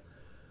it again.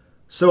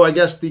 So I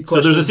guess the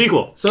question... So there's a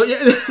sequel. So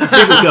yeah, a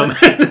sequel coming.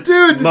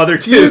 Dude, Mother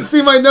 2. You didn't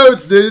see my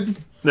notes, dude.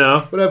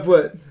 No. What I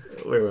put?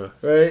 Where?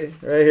 Right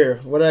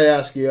here. What did I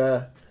ask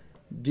you?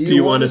 Do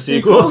you want a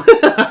sequel?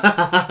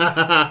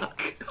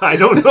 I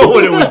don't know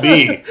what it would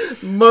be.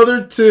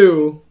 Mother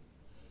 2.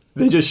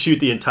 They just shoot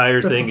the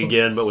entire thing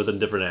again, but with a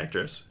different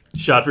actress,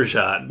 shot for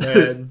shot,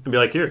 and be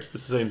like, "Here,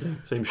 it's the same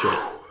thing, same shit."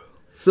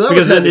 So that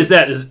because then is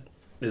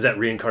that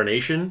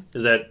reincarnation?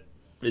 Is that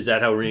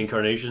how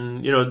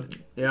reincarnation?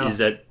 Is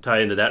that tie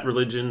into that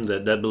religion,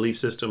 that belief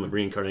system of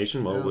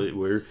reincarnation? Well,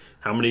 we're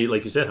how many,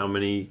 like you said, how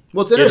many?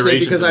 Well, it's interesting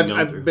because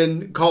I've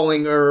been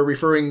calling or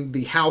referring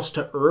the house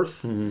to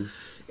Earth, and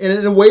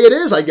in a way, it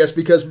is, I guess,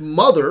 because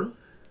Mother.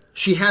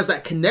 She has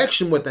that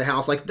connection with the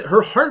house, like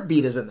her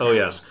heartbeat is in the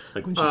house.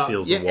 Like when she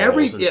feels the walls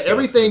and stuff.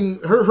 Everything.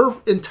 Her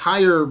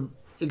entire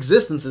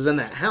existence is in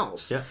that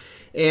house. Yeah,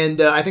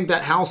 and I think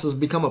that house has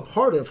become a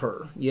part of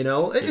her.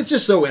 It's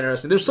just so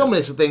interesting. There's so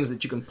many things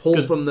that you can pull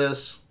from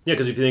this. Yeah,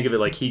 because if you think of it,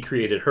 like he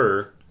created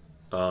her,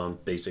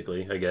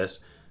 basically, I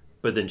guess,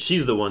 but then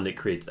she's the one that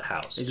creates the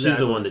house. Exactly. She's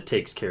the one that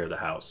takes care of the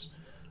house,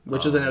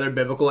 which is another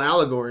biblical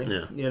allegory.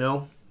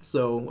 Yeah.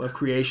 So of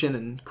creation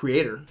and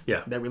creator.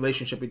 Yeah. That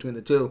relationship between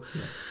the two.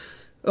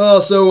 Yeah.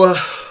 So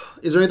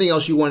is there anything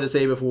else you wanted to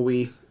say before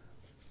we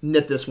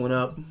knit this one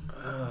up?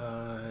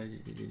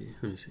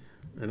 Let me see.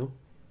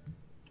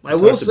 I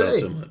will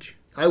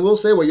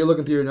say while you're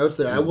looking through your notes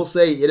there, I will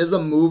say it is a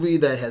movie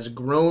that has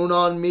grown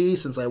on me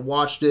since I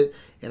watched it,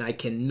 and I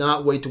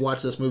cannot wait to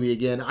watch this movie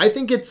again. I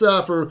think it's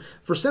for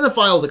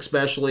cinephiles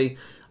especially,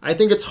 I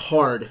think it's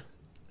hard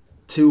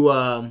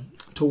to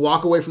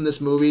walk away from this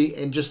movie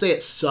and just say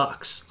it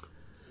sucks.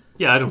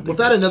 Yeah, I don't think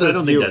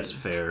that's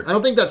fair. I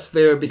don't think that's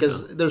fair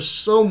because there's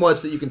so much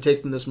that you can take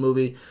from this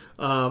movie.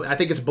 I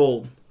think it's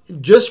bold.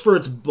 Just for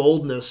its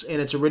boldness and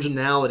its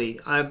originality,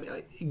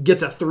 it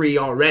gets a 3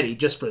 already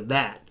just for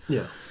that.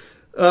 Yeah.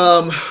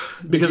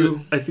 Because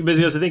I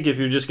think if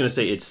you're just going to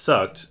say it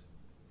sucked,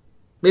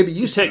 maybe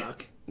you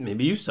suck.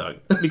 Maybe you suck.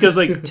 Because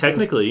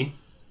technically,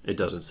 it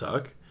doesn't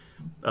suck.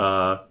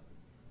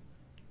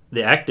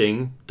 The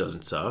acting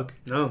doesn't suck.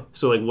 No.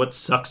 So, what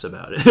sucks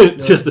about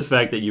it? Just the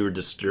fact that you were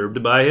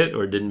disturbed by it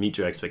or didn't meet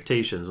your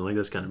expectations.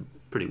 That's kind of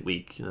pretty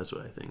weak. That's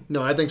what I think.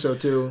 No, I think so,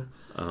 too.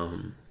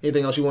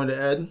 Anything else you wanted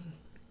to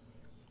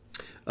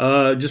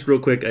add? Just real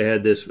quick, I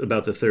had this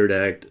about the third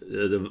act,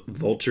 the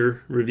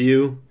Vulture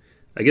review.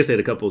 I guess they had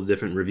a couple of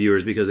different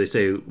reviewers because they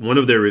say one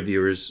of their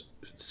reviewers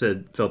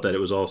felt that it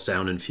was all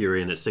sound and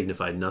fury and it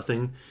signified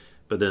nothing.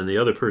 But then the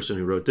other person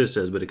who wrote this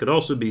says, but it could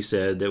also be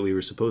said that we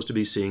were supposed to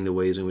be seeing the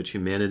ways in which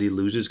humanity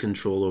loses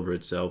control over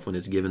itself when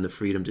it's given the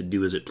freedom to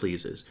do as it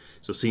pleases.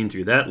 So seen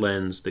through that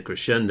lens, the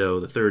crescendo,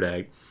 the third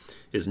act,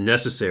 is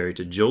necessary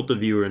to jolt the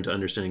viewer into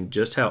understanding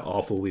just how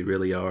awful we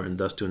really are and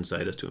thus to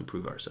incite us to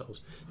improve ourselves.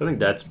 I think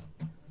that's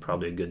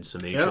probably a good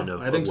summation of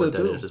what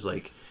that is. It's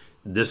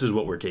this is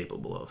what we're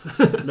capable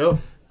of. No.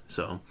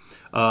 So,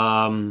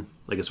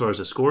 as far as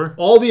the score,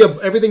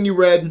 everything you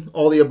read,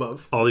 all the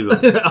above. All the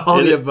above.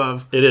 the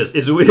above. It is.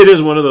 It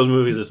is one of those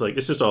movies.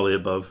 It's just all the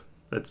above.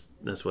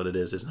 That's what it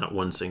is. It's not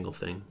one single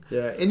thing.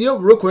 Yeah, and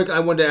real quick, I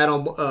wanted to add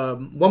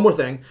on one more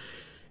thing,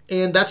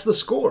 and that's the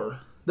score.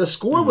 The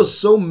score was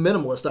so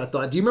minimalist. I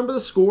thought. Do you remember the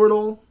score at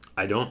all?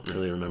 I don't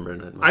really remember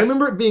it. I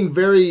remember it being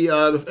very.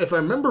 If I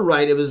remember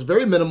right, it was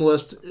very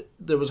minimalist.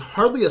 There was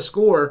hardly a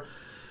score.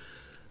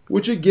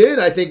 Which, again,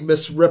 I think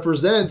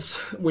misrepresents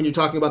when you're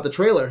talking about the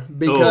trailer.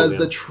 Because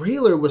the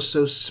trailer was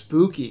so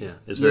spooky. Yeah,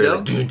 it's very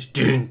dun,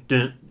 dun,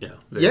 dun.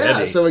 Yeah,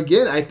 heavy. So,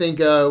 again, I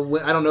think,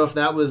 I don't know if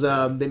that was, they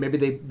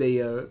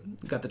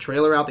got the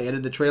trailer out, they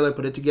edited the trailer,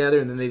 put it together,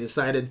 and then they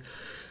decided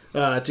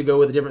to go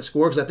with a different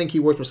score. Because I think he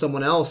worked with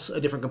someone else, a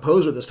different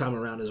composer this time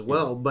around as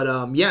well. But,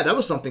 that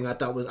was something I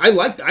thought was, I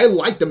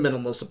liked the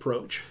minimalist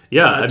approach.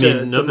 Yeah,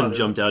 nothing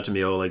jumped out to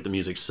me, the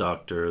music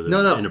sucked or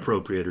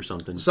inappropriate or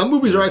something. Some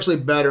movies are actually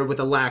better with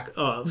a lack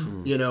of,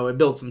 it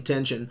builds some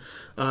tension.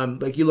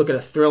 You look at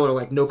a thriller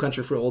like No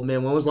Country for Old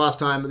Men. When was the last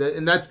time?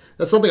 And that's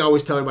something I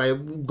always tell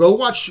everybody. Go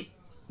watch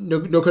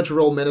No Country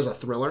for Old Men as a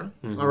thriller,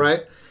 all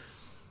right?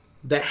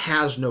 That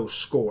has no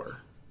score.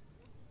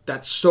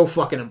 That's so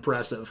fucking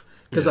impressive.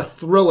 Because a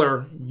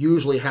thriller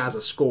usually has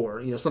a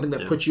score, something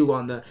that puts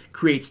you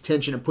creates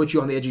tension and puts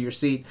you on the edge of your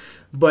seat.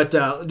 But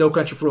No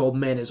Country for Old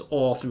Men is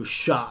all through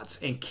shots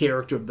and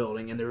character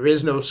building, and there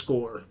is no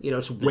score.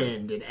 It's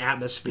wind and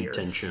atmosphere, and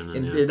tension,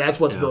 and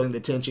that's what's building the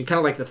tension. Kind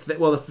of like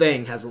The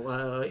Thing has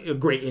a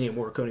great Ennio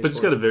Morricone but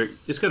score.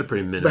 It's got a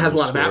pretty minimal. But it has a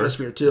lot score. of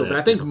atmosphere too. Yeah, but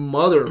I think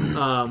Mother,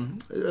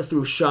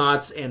 through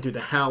shots and through the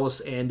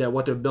house and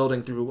what they're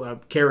building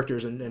through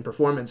characters and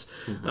performance,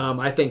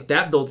 I think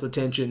that builds the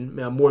tension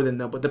more than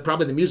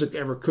probably the music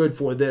ever could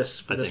for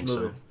this movie.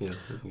 So. Yeah.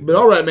 But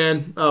all right,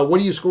 man. What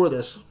do you score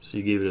this? So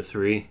you gave it a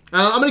 3?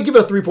 I'm going to give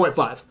it a 3.5.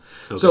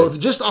 Okay. So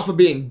just off of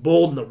being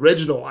bold and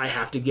original, I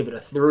have to give it a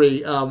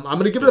 3. I'm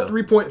going to give it a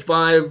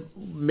 3.5,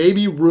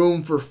 maybe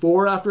room for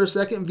 4 after a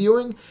second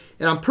viewing.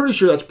 And I'm pretty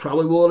sure that's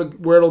probably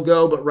where it'll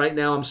go. But right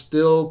now, I'm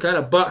still kind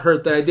of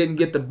butthurt that I didn't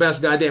get the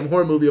best goddamn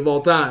horror movie of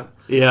all time.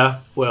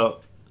 Yeah,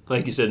 well,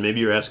 like you said, maybe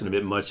you're asking a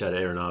bit much out of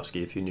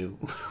Aronofsky if you knew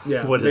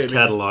what his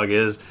catalog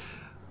is.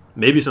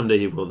 Maybe someday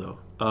he will, though.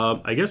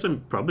 I guess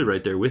I'm probably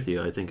right there with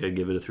you. I think I'd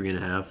give it a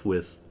 3.5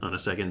 with, on a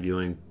second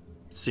viewing,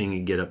 seeing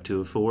it get up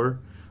to a 4.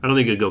 I don't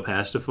think it'd go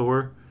past a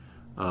 4.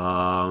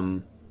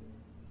 But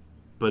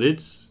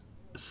it's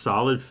a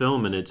solid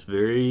film, and it's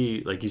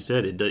very, like you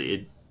said,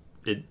 it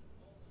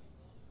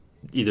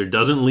either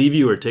doesn't leave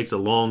you or it takes a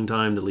long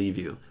time to leave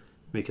you,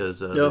 because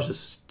there's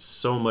just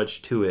so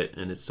much to it,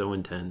 and it's so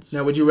intense.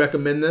 Now, would you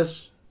recommend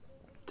this?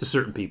 To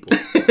certain people.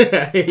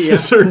 To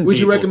certain would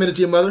people. You recommend it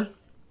to your mother?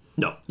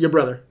 No. Your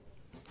brother?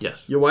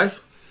 Yes. Your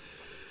wife?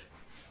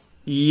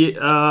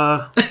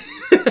 Yeah.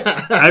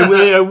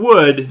 I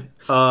would.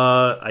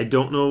 I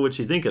don't know what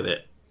she'd think of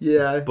it.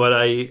 Yeah. But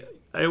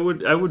I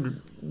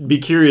would be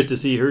curious to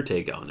see her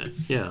take on it.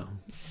 Yeah.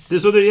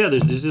 There's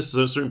just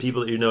certain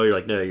people that you're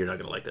like, no, you're not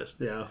going to like this.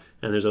 Yeah.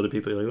 And there's other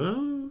people you're like,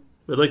 well,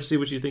 I'd like to see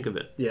what you think of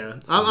it. Yeah.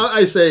 So.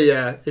 I say,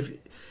 yeah,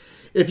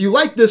 if you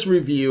like this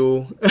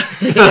review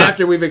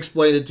after we've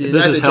explained it to you, if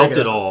this has helped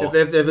at all.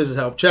 If this has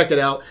helped, check it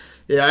out.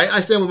 Yeah, I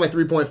stand with my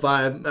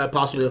 3.5,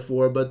 possibly a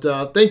 4.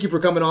 But thank you for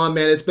coming on,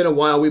 man. It's been a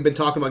while. We've been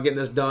talking about getting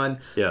this done.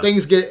 Yeah.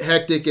 Things get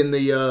hectic in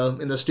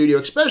the studio,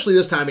 especially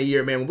this time of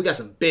year, man. We got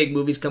some big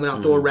movies coming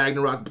out. Thor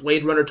Ragnarok,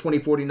 Blade Runner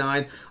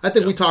 2049. I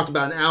think we talked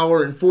about an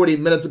hour and 40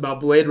 minutes about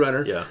Blade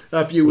Runner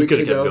a few weeks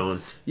ago. Kept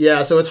going.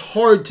 Yeah, so it's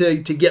hard to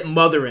get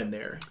Mother in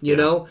there, you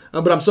know?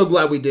 But I'm so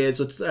glad we did.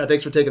 So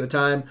thanks for taking the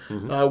time.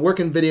 Where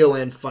can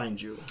Videoland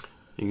find you?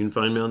 You can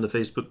find me on the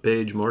Facebook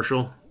page,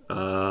 Marshall.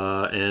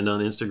 And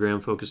on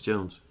Instagram, Focus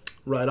Jones.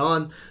 Right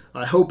on.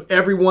 I hope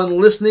everyone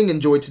listening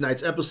enjoyed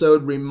tonight's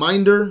episode.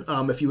 Reminder,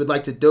 if you would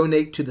like to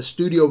donate to the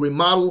studio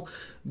remodel,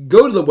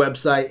 go to the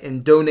website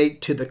and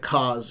donate to the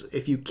cause.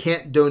 If you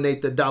can't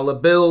donate the dollar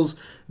bills,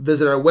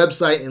 visit our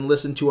website and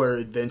listen to our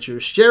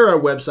adventures. Share our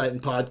website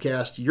and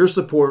podcast. Your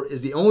support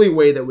is the only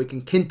way that we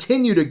can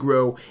continue to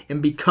grow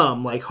and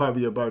become like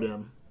Javier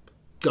Bardem.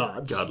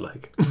 Gods.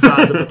 Godlike.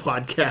 Gods of the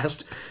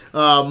podcast.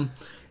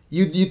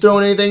 You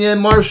throwing anything in,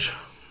 Marsh?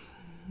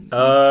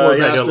 I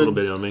got a little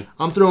bit on me.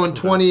 I'm throwing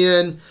 20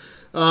 in.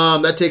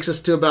 That takes us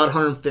to about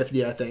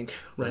 150, I think,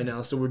 right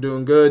now. So we're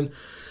doing good.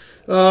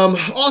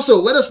 Also,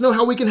 let us know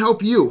how we can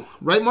help you.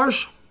 Right,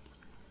 Marsh?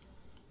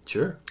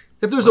 Sure.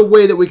 If there's a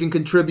way that we can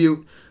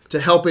contribute to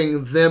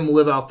helping them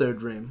live out their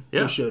dream,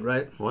 we should,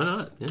 right? Why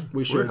not? Yeah,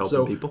 we should. We're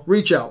helping people.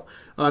 Reach out.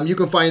 You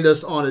can find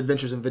us on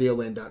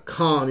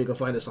adventuresinvideoland.com. You can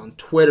find us on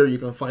Twitter. You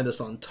can find us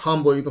on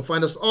Tumblr. You can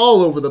find us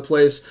all over the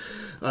place.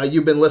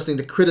 You've been listening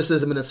to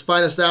Criticism in its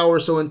finest hour.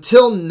 So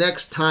until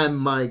next time,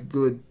 my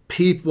good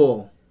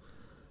people,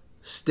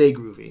 stay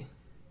groovy.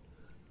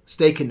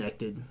 Stay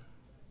connected.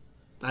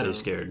 Stay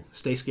scared.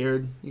 Stay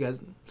scared. You guys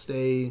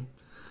stay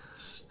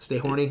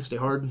horny. Stay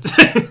hard.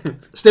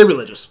 Stay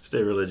religious.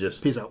 Stay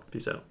religious. Peace out.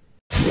 Peace out.